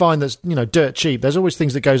you can find that's dirt cheap. There's always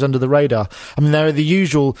things that goes under the radar. I mean, there are the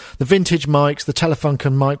usual, the vintage mics, the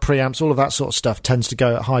Telefunken mic preamps, all of that sort of stuff tends to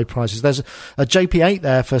go at high prices. There's a JP8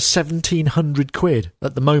 there for 1,700 quid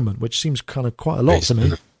at the moment, which seems kind of quite a lot to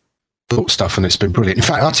me. Bought stuff and it's been brilliant. In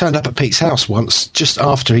fact, I turned up at Pete's house once just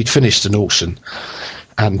after he'd finished an auction,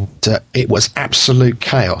 and it was absolute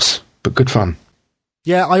chaos, but good fun.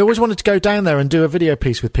 Yeah, I always wanted to go down there and do a video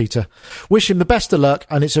piece with Peter. Wish him the best of luck,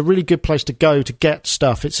 and it's a really good place to go to get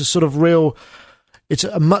stuff. It's a sort of it's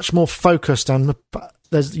a much more focused, and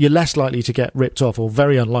you're less likely to get ripped off, or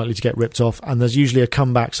very unlikely to get ripped off, and there's usually a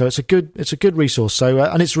comeback. So it's a good resource. So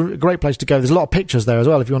and it's a great place to go. There's a lot of pictures there as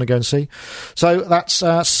well if you want to go and see. So that's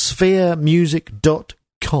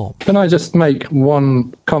spheremusic.com. Can I just make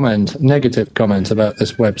one negative comment about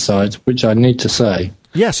this website, which I need to say?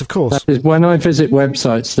 Yes, of course. That is, when I visit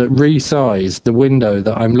websites that resize the window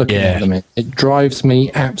that I'm looking at them in, it drives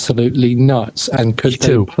me absolutely nuts. And could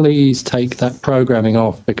they please take that programming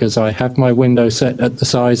off, because I have my window set at the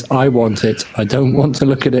size I want it. I don't want to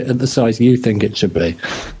look at it at the size you think it should be.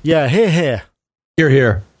 Yeah, hear. Hear,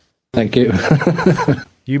 hear. Thank you.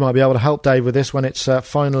 You might be able to help Dave with this when it's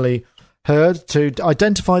finally heard, to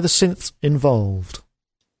identify the synths involved.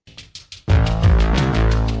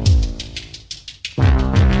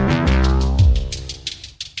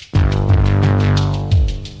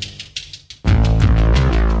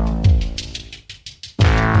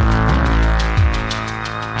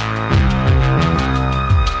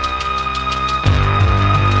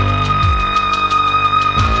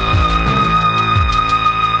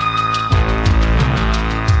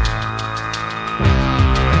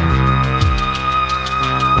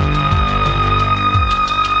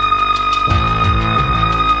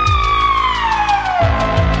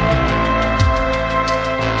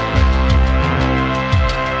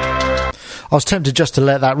 I was tempted just to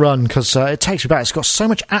let that run because it takes you back. It's got so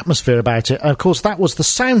much atmosphere about it. And of course, that was the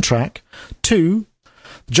soundtrack to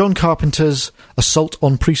John Carpenter's Assault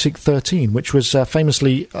on Precinct 13, which was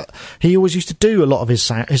famously... he always used to do a lot of his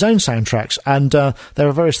own soundtracks, and there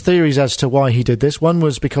are various theories as to why he did this. One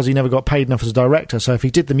was because he never got paid enough as a director, so if he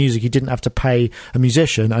did the music, he didn't have to pay a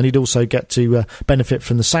musician, and he'd also get to benefit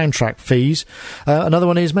from the soundtrack fees. Another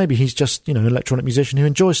one is maybe he's just, an electronic musician who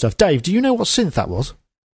enjoys stuff. Dave, do you know what synth that was?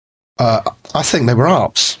 I think they were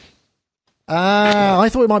ARPs. I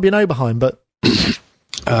thought it might be an Oberheim, but...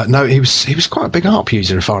 No, he was quite a big ARP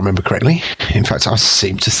user, if I remember correctly. In fact, I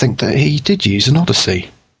seem to think that he did use an Odyssey.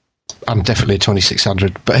 And definitely a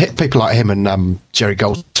 2600. But people like him and Jerry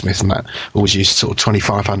Goldsmith and that always used sort of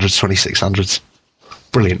 2500s, 2600s.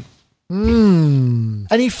 Brilliant.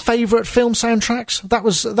 Any favourite film soundtracks?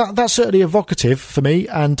 That's certainly evocative for me,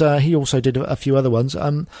 and he also did a few other ones.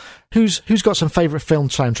 Who's got some favourite film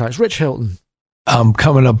soundtracks? Rich Hilton. I'm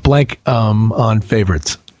coming up blank on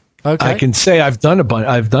favorites. Okay. I can say I've done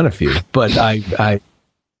a few, but I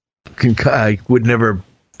would never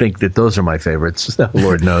think that those are my favorites.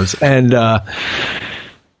 Lord knows. And but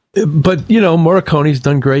Morricone's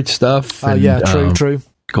done great stuff. True.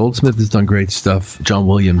 Goldsmith has done great stuff. John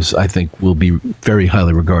Williams, I think, will be very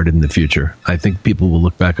highly regarded in the future. I think people will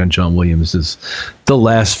look back on John Williams as the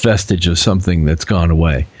last vestige of something that's gone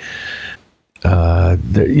away. So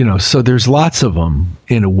there's lots of them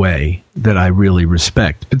in a way that I really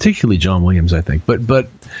respect, particularly John Williams, I think. But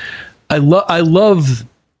I love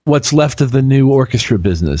what's left of the new orchestra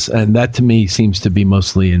business, and that to me seems to be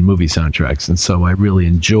mostly in movie soundtracks, and so I really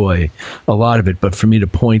enjoy a lot of it. But for me to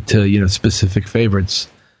point to specific favorites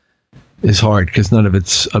is hard because none of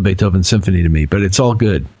it's a Beethoven symphony to me, but it's all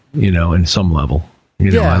good, in some level.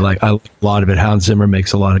 I like a lot of it. Hans Zimmer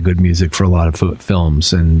makes a lot of good music for a lot of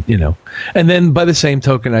films, and then by the same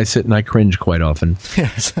token, I sit and I cringe quite often.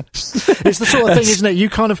 Yes, it's the sort of thing, isn't it? You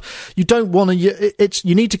don't want to.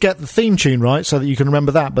 You need to get the theme tune right so that you can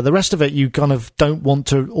remember that, but the rest of it you kind of don't want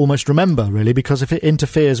to almost remember really, because if it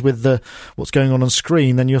interferes with what's going on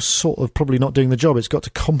screen, then you're sort of probably not doing the job. It's got to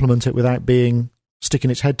complement it without sticking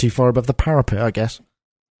its head too far above the parapet, I guess.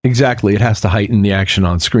 Exactly, it has to heighten the action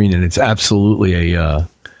on screen, and it's absolutely a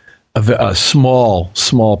small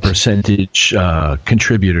percentage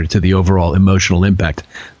contributor to the overall emotional impact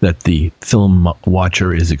that the film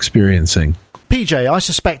watcher is experiencing. PJ, I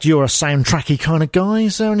suspect you're a soundtracky kind of guy.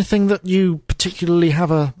 Is there anything that you particularly have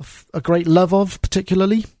a great love of,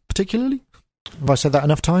 particularly? Have I said that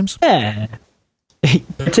enough times? Yeah.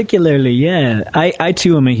 Particularly, yeah. I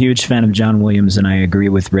too am a huge fan of John Williams, and I agree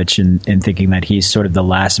with Rich in thinking that he's sort of the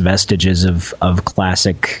last vestiges of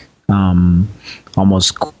classic,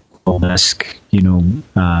 almost esque,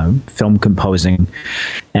 film composing,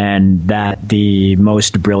 and that the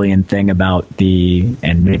most brilliant thing about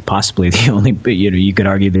and possibly the only, you could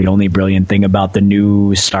argue the only brilliant thing about the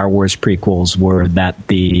new Star Wars prequels were that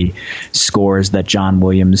the scores that John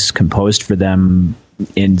Williams composed for them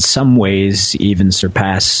in some ways even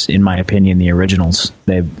surpass, in my opinion, the originals.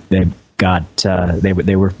 They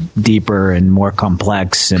were deeper and more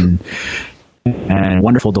complex and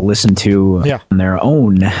wonderful to listen to on their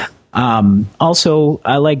own. Also,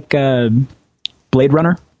 I like Blade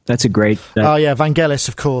Runner. That's a great... Vangelis,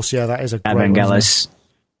 of course. Yeah, that is a great Vangelis.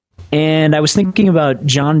 And I was thinking about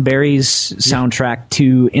John Barry's soundtrack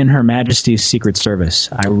to In Her Majesty's Secret Service.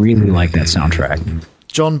 I really like that soundtrack.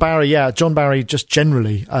 John Barry just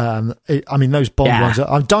generally. Those Bond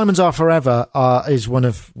ones. Diamonds Are Forever is one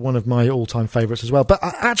of my all-time favourites as well. But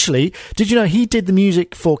actually, did you know he did the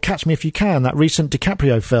music for Catch Me If You Can, that recent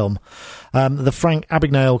DiCaprio film, the Frank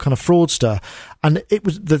Abagnale kind of fraudster, and it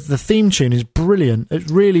was the theme tune is brilliant.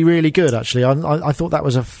 It's really, really good. Actually, I thought that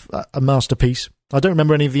was a masterpiece. I don't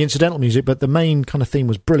remember any of the incidental music, but the main kind of theme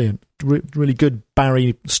was brilliant. Really good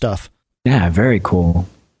Barry stuff. Yeah, very cool.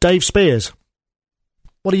 Dave Spears.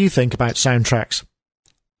 What do you think about soundtracks?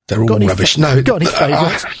 They're all rubbish. No, got any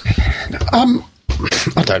favourites?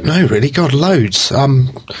 I don't know really. God, loads.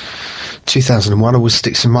 2001 always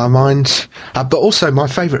sticks in my mind. But also, my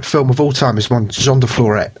favourite film of all time is one Jean de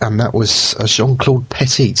Florette, and that was Jean-Claude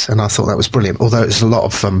Petit, and I thought that was brilliant. Although it's a lot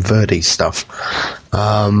of Verdi stuff.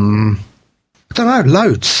 I don't know.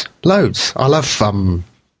 Loads. I love a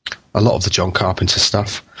lot of the John Carpenter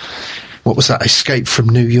stuff. What was that? Escape from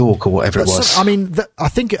New York or whatever it was. I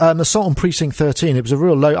think Assault on Precinct 13, it was a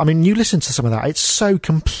real low... I mean, you listen to some of that, it's so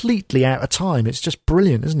completely out of time. It's just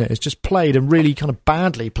brilliant, isn't it? It's just played and really kind of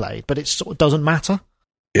badly played, but it sort of doesn't matter.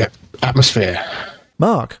 Yeah, atmosphere.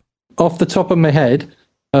 Mark? Off the top of my head,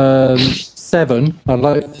 Seven. I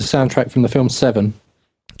like the soundtrack from the film Seven.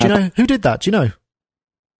 Do you know who did that? Do you know?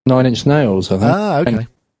 9 Inch Nails, I think. Ah, okay.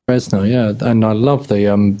 Reznor, yeah. And I love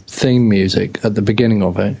the theme music at the beginning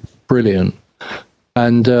of it. Brilliant.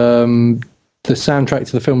 And the soundtrack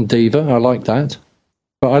to the film Diva, I like that.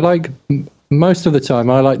 But I like, most of the time,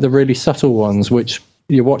 I like the really subtle ones, which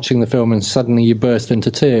you're watching the film and suddenly you burst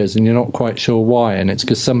into tears and you're not quite sure why. And it's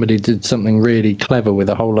because somebody did something really clever with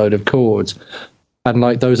a whole load of chords. And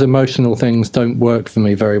like those emotional things don't work for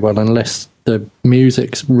me very well unless the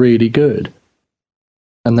music's really good.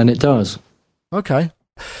 And then it does. Okay.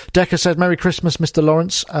 Decker said, Merry Christmas, Mr.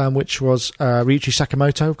 Lawrence, which was Ryuichi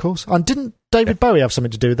Sakamoto, of course. And didn't David Bowie have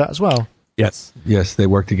something to do with that as well? Yes, they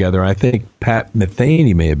worked together. I think Pat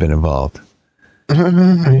Metheny may have been involved.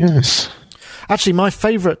 Yes. Actually, my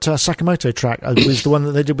favourite Sakamoto track was the one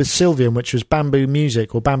that they did with Sylvian, which was Bamboo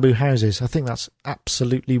Music or Bamboo Houses. I think that's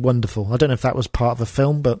absolutely wonderful. I don't know if that was part of a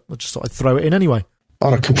film, but I just thought I'd throw it in anyway.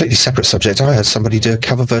 On a completely separate subject, I heard somebody do a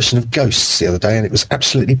cover version of Ghosts the other day, and it was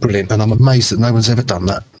absolutely brilliant, and I'm amazed that no one's ever done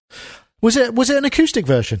that. Was it an acoustic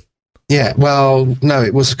version? Yeah, well, no,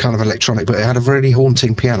 it was kind of electronic, but it had a really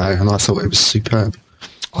haunting piano, and I thought it was superb.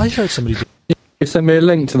 I heard somebody do. You send me a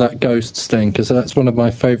link to that Ghosts thing, because that's one of my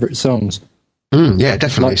favourite songs. Yeah,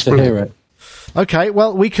 definitely. I'd like to hear it. Okay,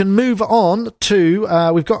 well, we can move on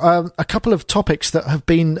to... we've got a couple of topics that have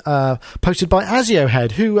been posted by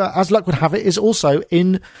Aziohead, who, as luck would have it, is also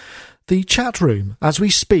in the chat room as we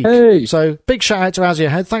speak. Hey. So, big shout out to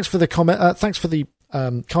Aziohead. Thanks for the comment. Thanks for the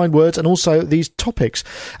kind words and also these topics.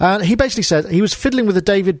 He basically said he was fiddling with a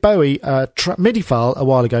David Bowie MIDI file a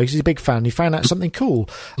while ago because he's a big fan. He found out something cool.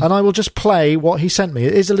 And I will just play what he sent me.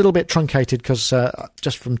 It is a little bit truncated because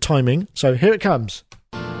just from timing. So, here it comes.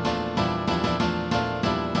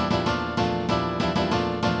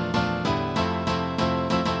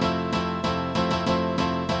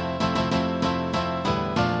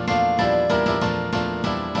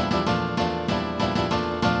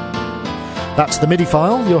 That's the MIDI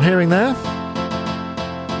file you're hearing there.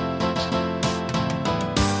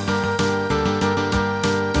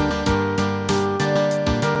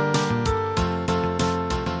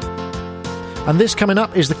 And this coming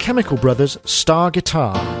up is the Chemical Brothers' Star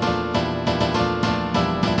Guitar.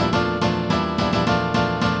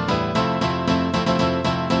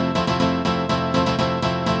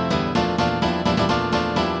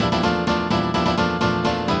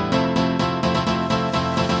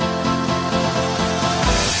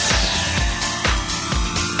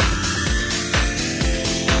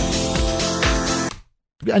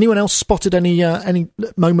 Anyone else spotted any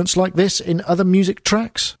moments like this in other music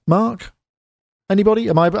tracks? Mark?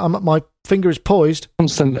 Anybody? My finger is poised.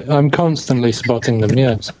 I'm constantly spotting them.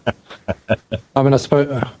 Yes. I mean, I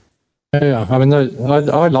suppose. Yeah. I mean,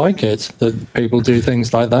 I like it that people do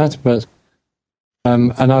things like that, but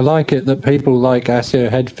and I like it that people like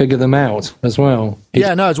Aziohead figure them out as well.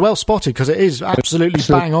 Yeah, no, it's well spotted because it is absolutely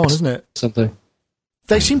bang on, isn't it? Something.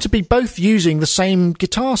 They seem to be both using the same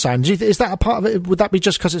guitar sound. Is that a part of it? Would that be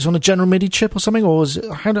just because it's on a General MIDI chip or something, or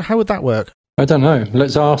how would that work? I don't know.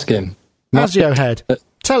 Let's ask him. Aziohead,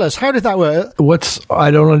 tell us, how did that work?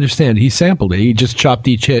 I don't understand. He sampled it. He just chopped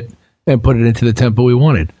each hit and put it into the tempo he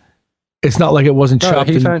wanted. It's not like it wasn't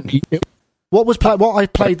chopped. What I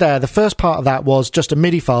played there, the first part of that was just a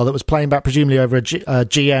MIDI file that was playing back presumably over a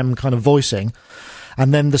GM kind of voicing.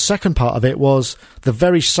 And then the second part of it was the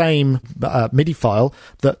very same MIDI file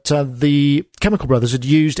that the Chemical Brothers had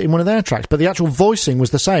used in one of their tracks. But the actual voicing was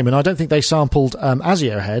the same, and I don't think they sampled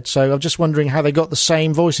Aziohead. So I'm just wondering how they got the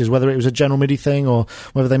same voices, whether it was a General MIDI thing or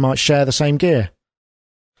whether they might share the same gear.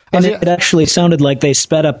 And it actually sounded like they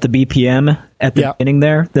sped up the BPM at the beginning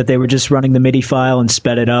there, that they were just running the MIDI file and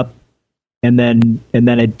sped it up. And then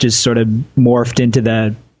it just sort of morphed into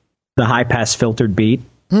the high-pass filtered beat.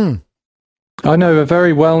 I know a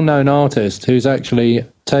very well-known artist who's actually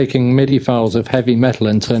taking MIDI files of heavy metal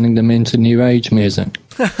and turning them into new age music.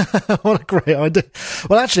 What a great idea!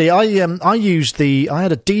 Well, actually, I had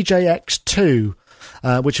a DJX2,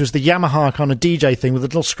 which was the Yamaha kind of DJ thing with a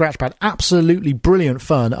little scratch pad. Absolutely brilliant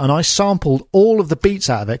fun, and I sampled all of the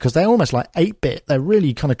beats out of it because they're almost like 8-bit. They're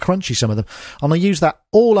really kind of crunchy, some of them, and I used that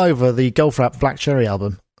all over the Goldfrapp Black Cherry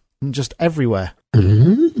album, just everywhere.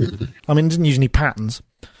 Mm-hmm. I mean, didn't use any patterns.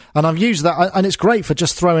 And I've used that, and it's great for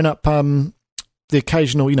just throwing up the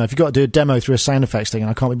occasional, if you've got to do a demo through a sound effects thing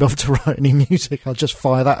and I can't be bothered to write any music, I'll just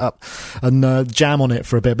fire that up and jam on it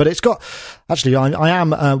for a bit. But it's got, actually, I am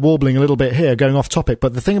warbling a little bit here, going off topic,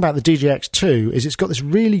 but the thing about the DJX2 is it's got this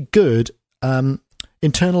really good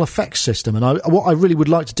internal effects system. And what I really would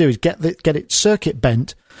like to do is get it circuit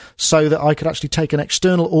bent so that I could actually take an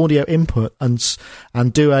external audio input and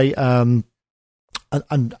do a...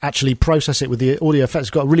 And actually process it with the audio effects.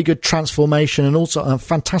 It's got a really good transformation and also a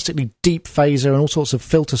fantastically deep phaser and all sorts of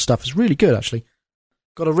filter stuff. It's really good, actually.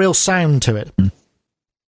 Got a real sound to it.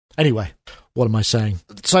 Anyway, What am I saying?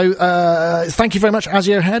 So, thank you very much,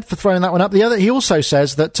 Azio Head, for throwing that one up. He also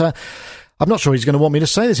says that, I'm not sure he's going to want me to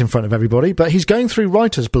say this in front of everybody, but he's going through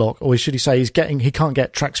writer's block, or should he say he can't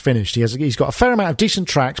get tracks finished. He's got a fair amount of decent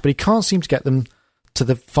tracks, but he can't seem to get them to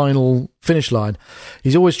the final finish line.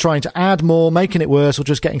 He's always trying to add more, making it worse, or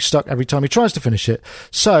just getting stuck every time he tries to finish it.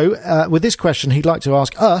 So, with this question, he'd like to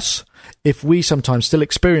ask us if we sometimes still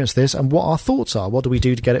experience this and what our thoughts are. What do we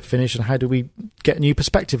do to get it finished, and how do we get a new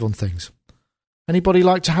perspective on things? Anybody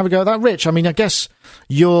like to have a go at that? Rich, I mean, I guess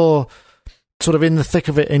you're sort of in the thick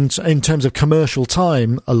of it in terms of commercial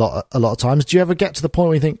time a lot of times. Do you ever get to the point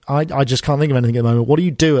where you think, I just can't think of anything at the moment? What do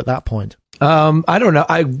you do at that point? I don't know.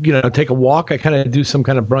 I take a walk. I kind of do some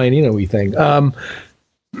kind of Brian Eno-y thing.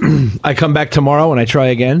 I come back tomorrow and I try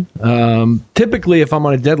again. Typically, if I'm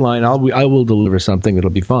on a deadline, I will deliver something. It'll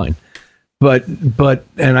be fine. But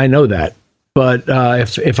and I know that. But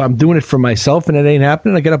if I'm doing it for myself and it ain't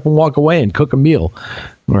happening, I get up and walk away and cook a meal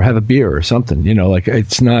or have a beer or something. Like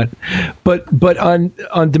it's not. But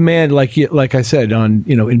on demand, like I said,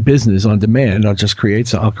 in business on demand, I'll create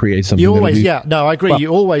something. You always, no, I agree. You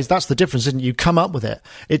always, that's the difference, isn't it? You come up with it.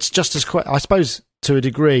 It's just as quick, I suppose. To a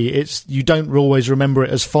degree, you don't always remember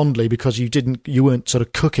it as fondly because you weren't sort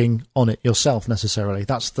of cooking on it yourself necessarily.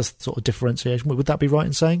 That's the sort of differentiation. Would that be right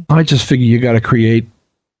in saying? I just figure you got to create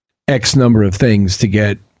X number of things to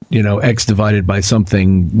get, X divided by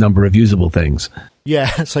something number of usable things.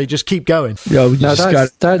 Yeah, so you just keep going.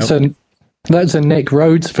 That's a Nick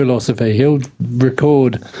Rhodes philosophy. He'll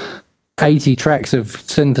record 80 tracks of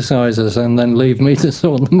synthesizers and then leave me to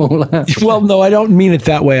sort them all out. Well, no, I don't mean it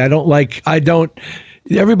that way.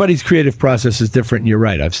 Everybody's creative process is different, and you're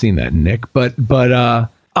right. I've seen that, Nick. But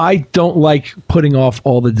I don't like putting off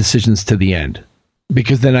all the decisions to the end,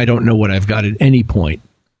 because then I don't know what I've got at any point.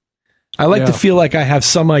 I like to feel like I have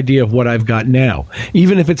some idea of what I've got now,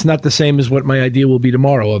 even if it's not the same as what my idea will be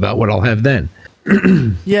tomorrow about what I'll have then.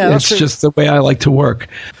 Yeah, it's just the way I like to work.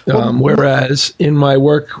 Whereas in my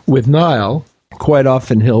work with Niall, quite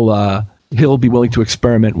often he'll be willing to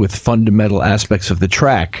experiment with fundamental aspects of the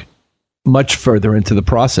track much further into the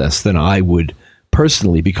process than I would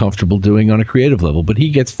personally be comfortable doing on a creative level. But he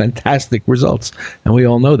gets fantastic results, and we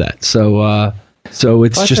all know that. So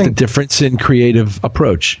it's just a difference in creative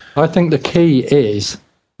approach. I think the key is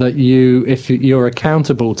that if you're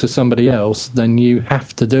accountable to somebody else, then you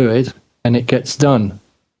have to do it. And it gets done,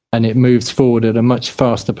 and it moves forward at a much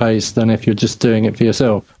faster pace than if you're just doing it for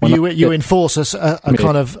yourself. You enforce a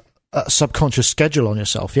kind of subconscious schedule on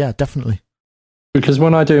yourself. Yeah, definitely. Because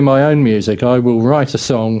when I do my own music, I will write a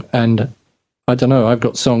song, and I don't know, I've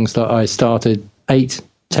got songs that I started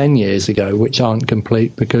 8-10 years ago, which aren't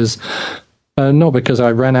complete because not because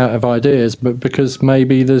I ran out of ideas, but because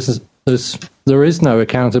maybe there is no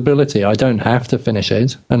accountability. I don't have to finish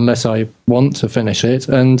it unless I want to finish it,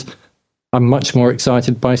 and I'm much more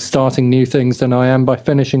excited by starting new things than I am by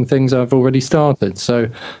finishing things I've already started. So,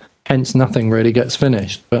 hence, nothing really gets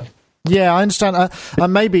finished. But yeah, I understand.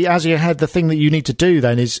 And maybe as you had, the thing that you need to do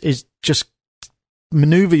then is just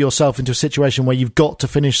maneuver yourself into a situation where you've got to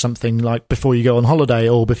finish something, like before you go on holiday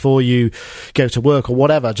or before you go to work or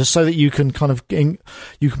whatever, just so that you can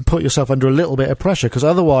you can put yourself under a little bit of pressure. Because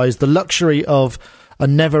otherwise, the luxury of a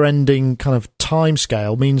never-ending kind of time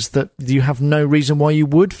scale means that you have no reason why you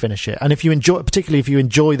would finish it. And particularly if you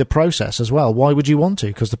enjoy the process as well, why would you want to?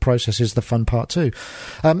 Because the process is the fun part too.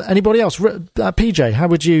 Anybody else? PJ,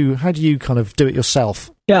 how do you kind of do it yourself?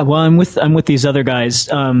 Yeah, well, I'm with these other guys.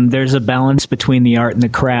 There's a balance between the art and the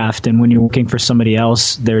craft, and when you're working for somebody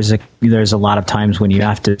else, there's a lot of times when you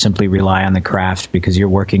have to simply rely on the craft because you're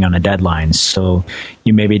working on a deadline. So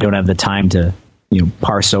you maybe don't have the time to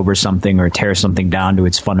parse over something or tear something down to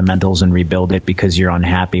its fundamentals and rebuild it because you're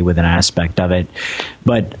unhappy with an aspect of it.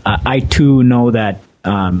 But I too know that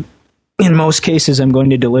in most cases I'm going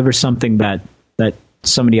to deliver something that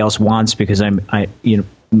somebody else wants because a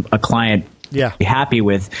client be happy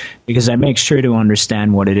with, because I make sure to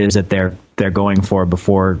understand what it is that they're going for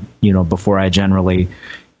before I generally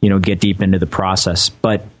get deep into the process.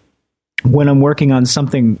 But when I'm working on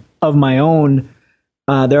something of my own,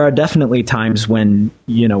 there are definitely times when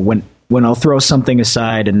I'll throw something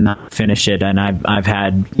aside and not finish it, and I've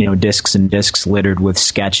had discs and discs littered with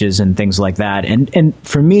sketches and things like that, and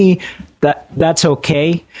for me that's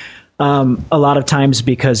okay. a lot of times,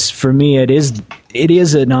 because for me it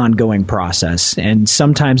is an ongoing process, and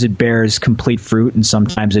sometimes it bears complete fruit, and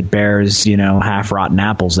sometimes it bears half rotten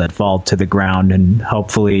apples that fall to the ground and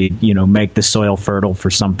hopefully make the soil fertile for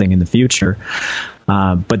something in the future.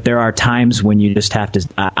 But there are times when you just have to,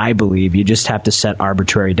 I believe, you just have to set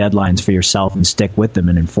arbitrary deadlines for yourself and stick with them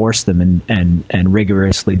and enforce them and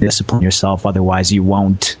rigorously discipline yourself. Otherwise, you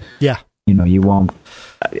won't. Yeah. You won't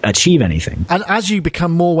achieve anything. And as you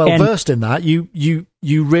become more well versed in that, you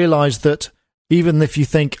realise that even if you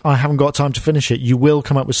think I haven't got time to finish it, you will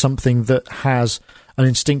come up with something that has an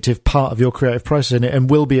instinctive part of your creative process in it and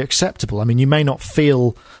will be acceptable. I mean, you may not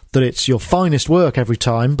feel that it's your finest work every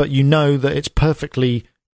time, but you know that it's perfectly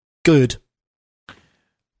good.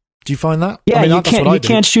 Do you find that? Yeah, I mean, you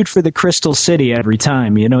can't shoot for the Crystal City every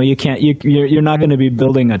time. You can't. You're not going to be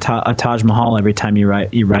building a Taj Mahal every time you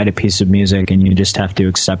write a piece of music, and you just have to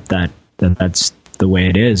accept that's the way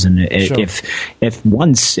it is. And Sure. if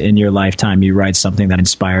once in your lifetime you write something that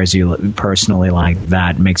inspires you personally like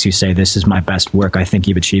that, makes you say, "This is my best work," I think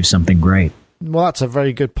you've achieved something great. Well, that's a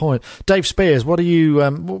very good point. Dave Spears, what are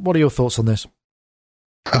your thoughts on this?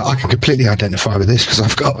 I can completely identify with this because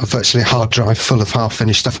I've got virtually a hard drive full of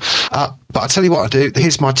half-finished stuff. But I'll tell you what I do.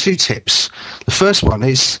 Here's my 2 tips. The first one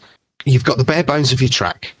is you've got the bare bones of your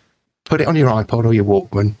track. Put it on your iPod or your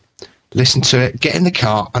Walkman. Listen to it, get in the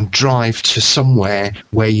car and drive to somewhere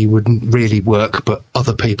where you wouldn't really work, but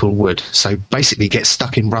other people would. So basically get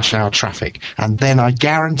stuck in rush hour traffic. And then I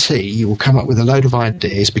guarantee you will come up with a load of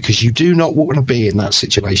ideas, because you do not want to be in that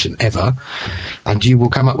situation ever. And you will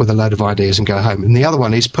come up with a load of ideas and go home. And the other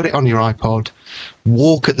one is put it on your iPod,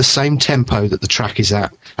 walk at the same tempo that the track is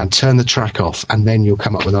at, and turn the track off. And then you'll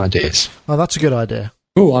come up with ideas. Oh, that's a good idea.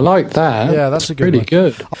 Oh, I like that. Yeah, that's a good really one.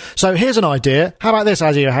 good. So here's an idea. How about this,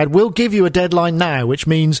 Azzy? We'll give you a deadline now, which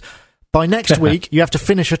means by next week you have to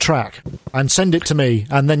finish a track and send it to me,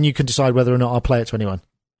 and then you can decide whether or not I'll play it to anyone.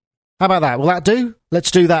 How about that? Will that do?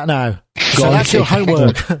 Let's do that now. So that's your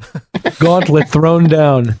homework. Gauntlet thrown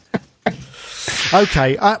down.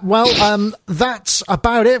 Okay, that's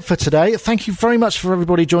about it for today. Thank you very much for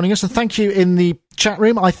everybody joining us, and thank you in the chat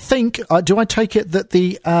room. I think, do I take it that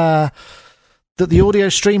the audio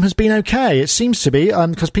stream has been okay? It seems to be,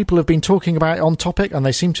 because people have been talking about it on topic, and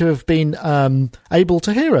they seem to have been able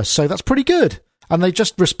to hear us, so that's pretty good. And they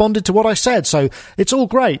just responded to what I said, so it's all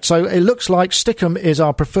great. So it looks like Stickam is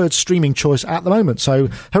our preferred streaming choice at the moment. So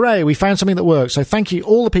hooray, we found something that works. So thank you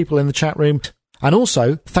all the people in the chat room. And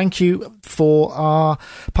also, thank you for our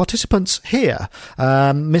participants here.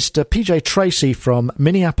 Mr. PJ Tracy from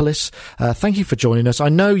Minneapolis, thank you for joining us. I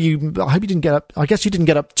hope you didn't get up, I guess you didn't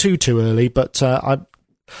get up too early, but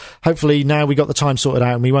hopefully now we got the time sorted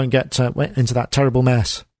out and we won't get into that terrible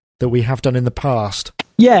mess that we have done in the past.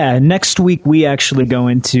 Yeah, next week we actually go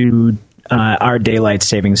into our daylight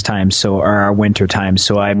savings time, or our winter time,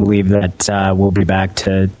 so I believe that we'll be back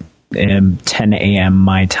to 10 a.m.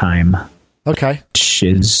 my time. Okay.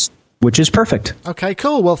 Which is perfect. Okay,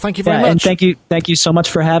 cool. Well, thank you very much. And thank you so much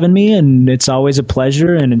for having me, and it's always a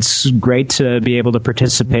pleasure, and it's great to be able to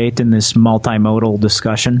participate in this multimodal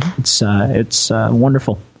discussion. It's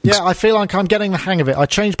wonderful. Yeah, I feel like I'm getting the hang of it. I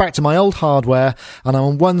changed back to my old hardware, and I'm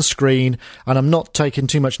on one screen, and I'm not taking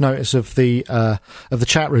too much notice of the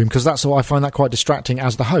chat room, because that's why I find that quite distracting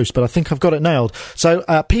as the host. But I think I've got it nailed. So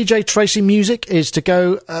PJ Tracy Music is to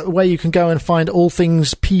go where you can go and find all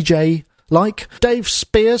things PJ. Like Dave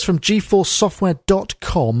Spears from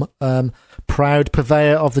GeForceSoftware.com, proud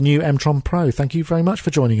purveyor of the new M-Tron Pro. Thank you very much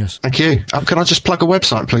for joining us. Thank you. Can I just plug a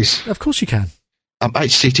website, please? Of course you can.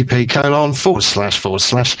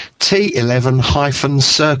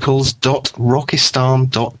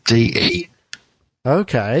 http://t11-circles.rockistan.de.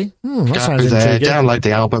 Okay. That sounds intriguing. Download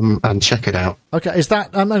the album and check it out. Okay. Is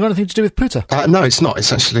that got anything to do with Puta? No, it's not.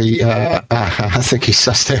 It's actually, I think he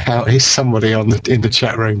sussed it out. He's somebody in the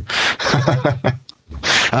chat room.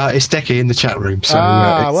 It's Decky in the chat room. So,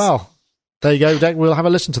 well. There you go, Deck. We'll have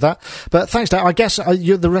a listen to that. But thanks, Deck. I guess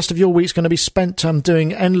the rest of your week's going to be spent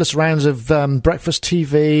doing endless rounds of breakfast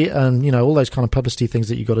TV and, all those kind of publicity things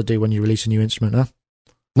that you've got to do when you release a new instrument, huh?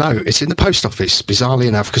 No, it's in the post office, bizarrely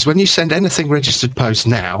enough, because when you send anything registered post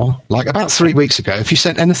now, like about 3 weeks ago, if you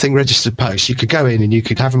sent anything registered post, you could go in and you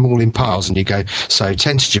could have them all in piles, and you go, so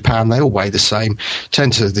 10 to Japan, they all weigh the same,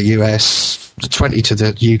 10 to the US, 20 to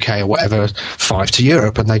the UK or whatever, 5 to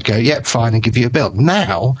Europe, and they'd go, yep, fine, and give you a bill.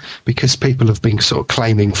 Now, because people have been sort of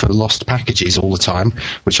claiming for lost packages all the time,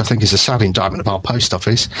 which I think is a sad indictment of our post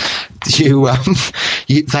office,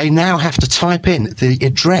 they now have to type in the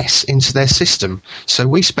address into their system. So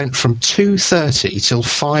we spent from 2:30 till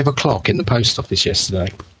 5 o'clock in the post office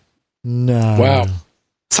yesterday. No. Wow.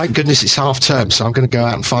 Thank goodness it's half term, so I'm going to go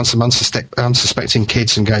out and find some unsuspecting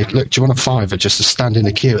kids and go, look, do you want a £5 just to stand in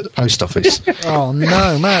the queue at the post office? Oh,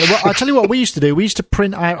 no, man. Well, I tell you what we used to do. We used to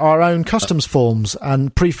print out our own customs forms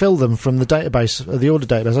and pre-fill them from the database, the order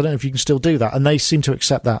database. I don't know if you can still do that, and they seem to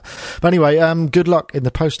accept that. But anyway, good luck in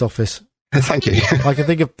the post office. Thank you. I can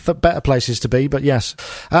think of better places to be, but yes.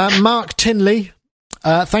 Mark Tinley,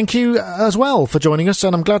 thank you as well for joining us,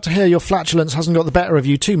 and I'm glad to hear your flatulence hasn't got the better of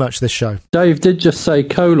you too much this show. Dave did just say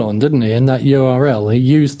colon, didn't he, in that URL? He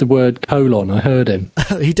used the word colon. I heard him.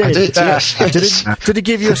 He did. I did, yes. Did he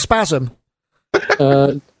give you a spasm?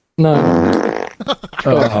 No.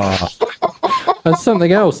 And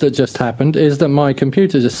something else that just happened is that my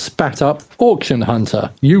computer just spat up Auction Hunter.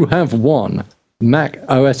 You have won Mac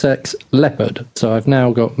OS X Leopard. So I've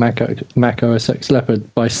now got Mac OS X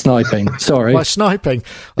Leopard by sniping. Sorry. By sniping.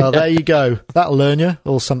 Well, there you go. That'll learn you,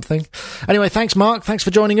 or something. Anyway, thanks, Mark. Thanks for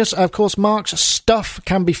joining us. Of course, Mark's stuff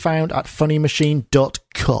can be found at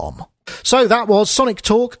funnymachine.com. So that was Sonic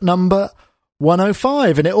Talk number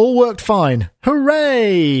 105, and it all worked fine.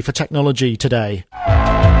 Hooray for technology today.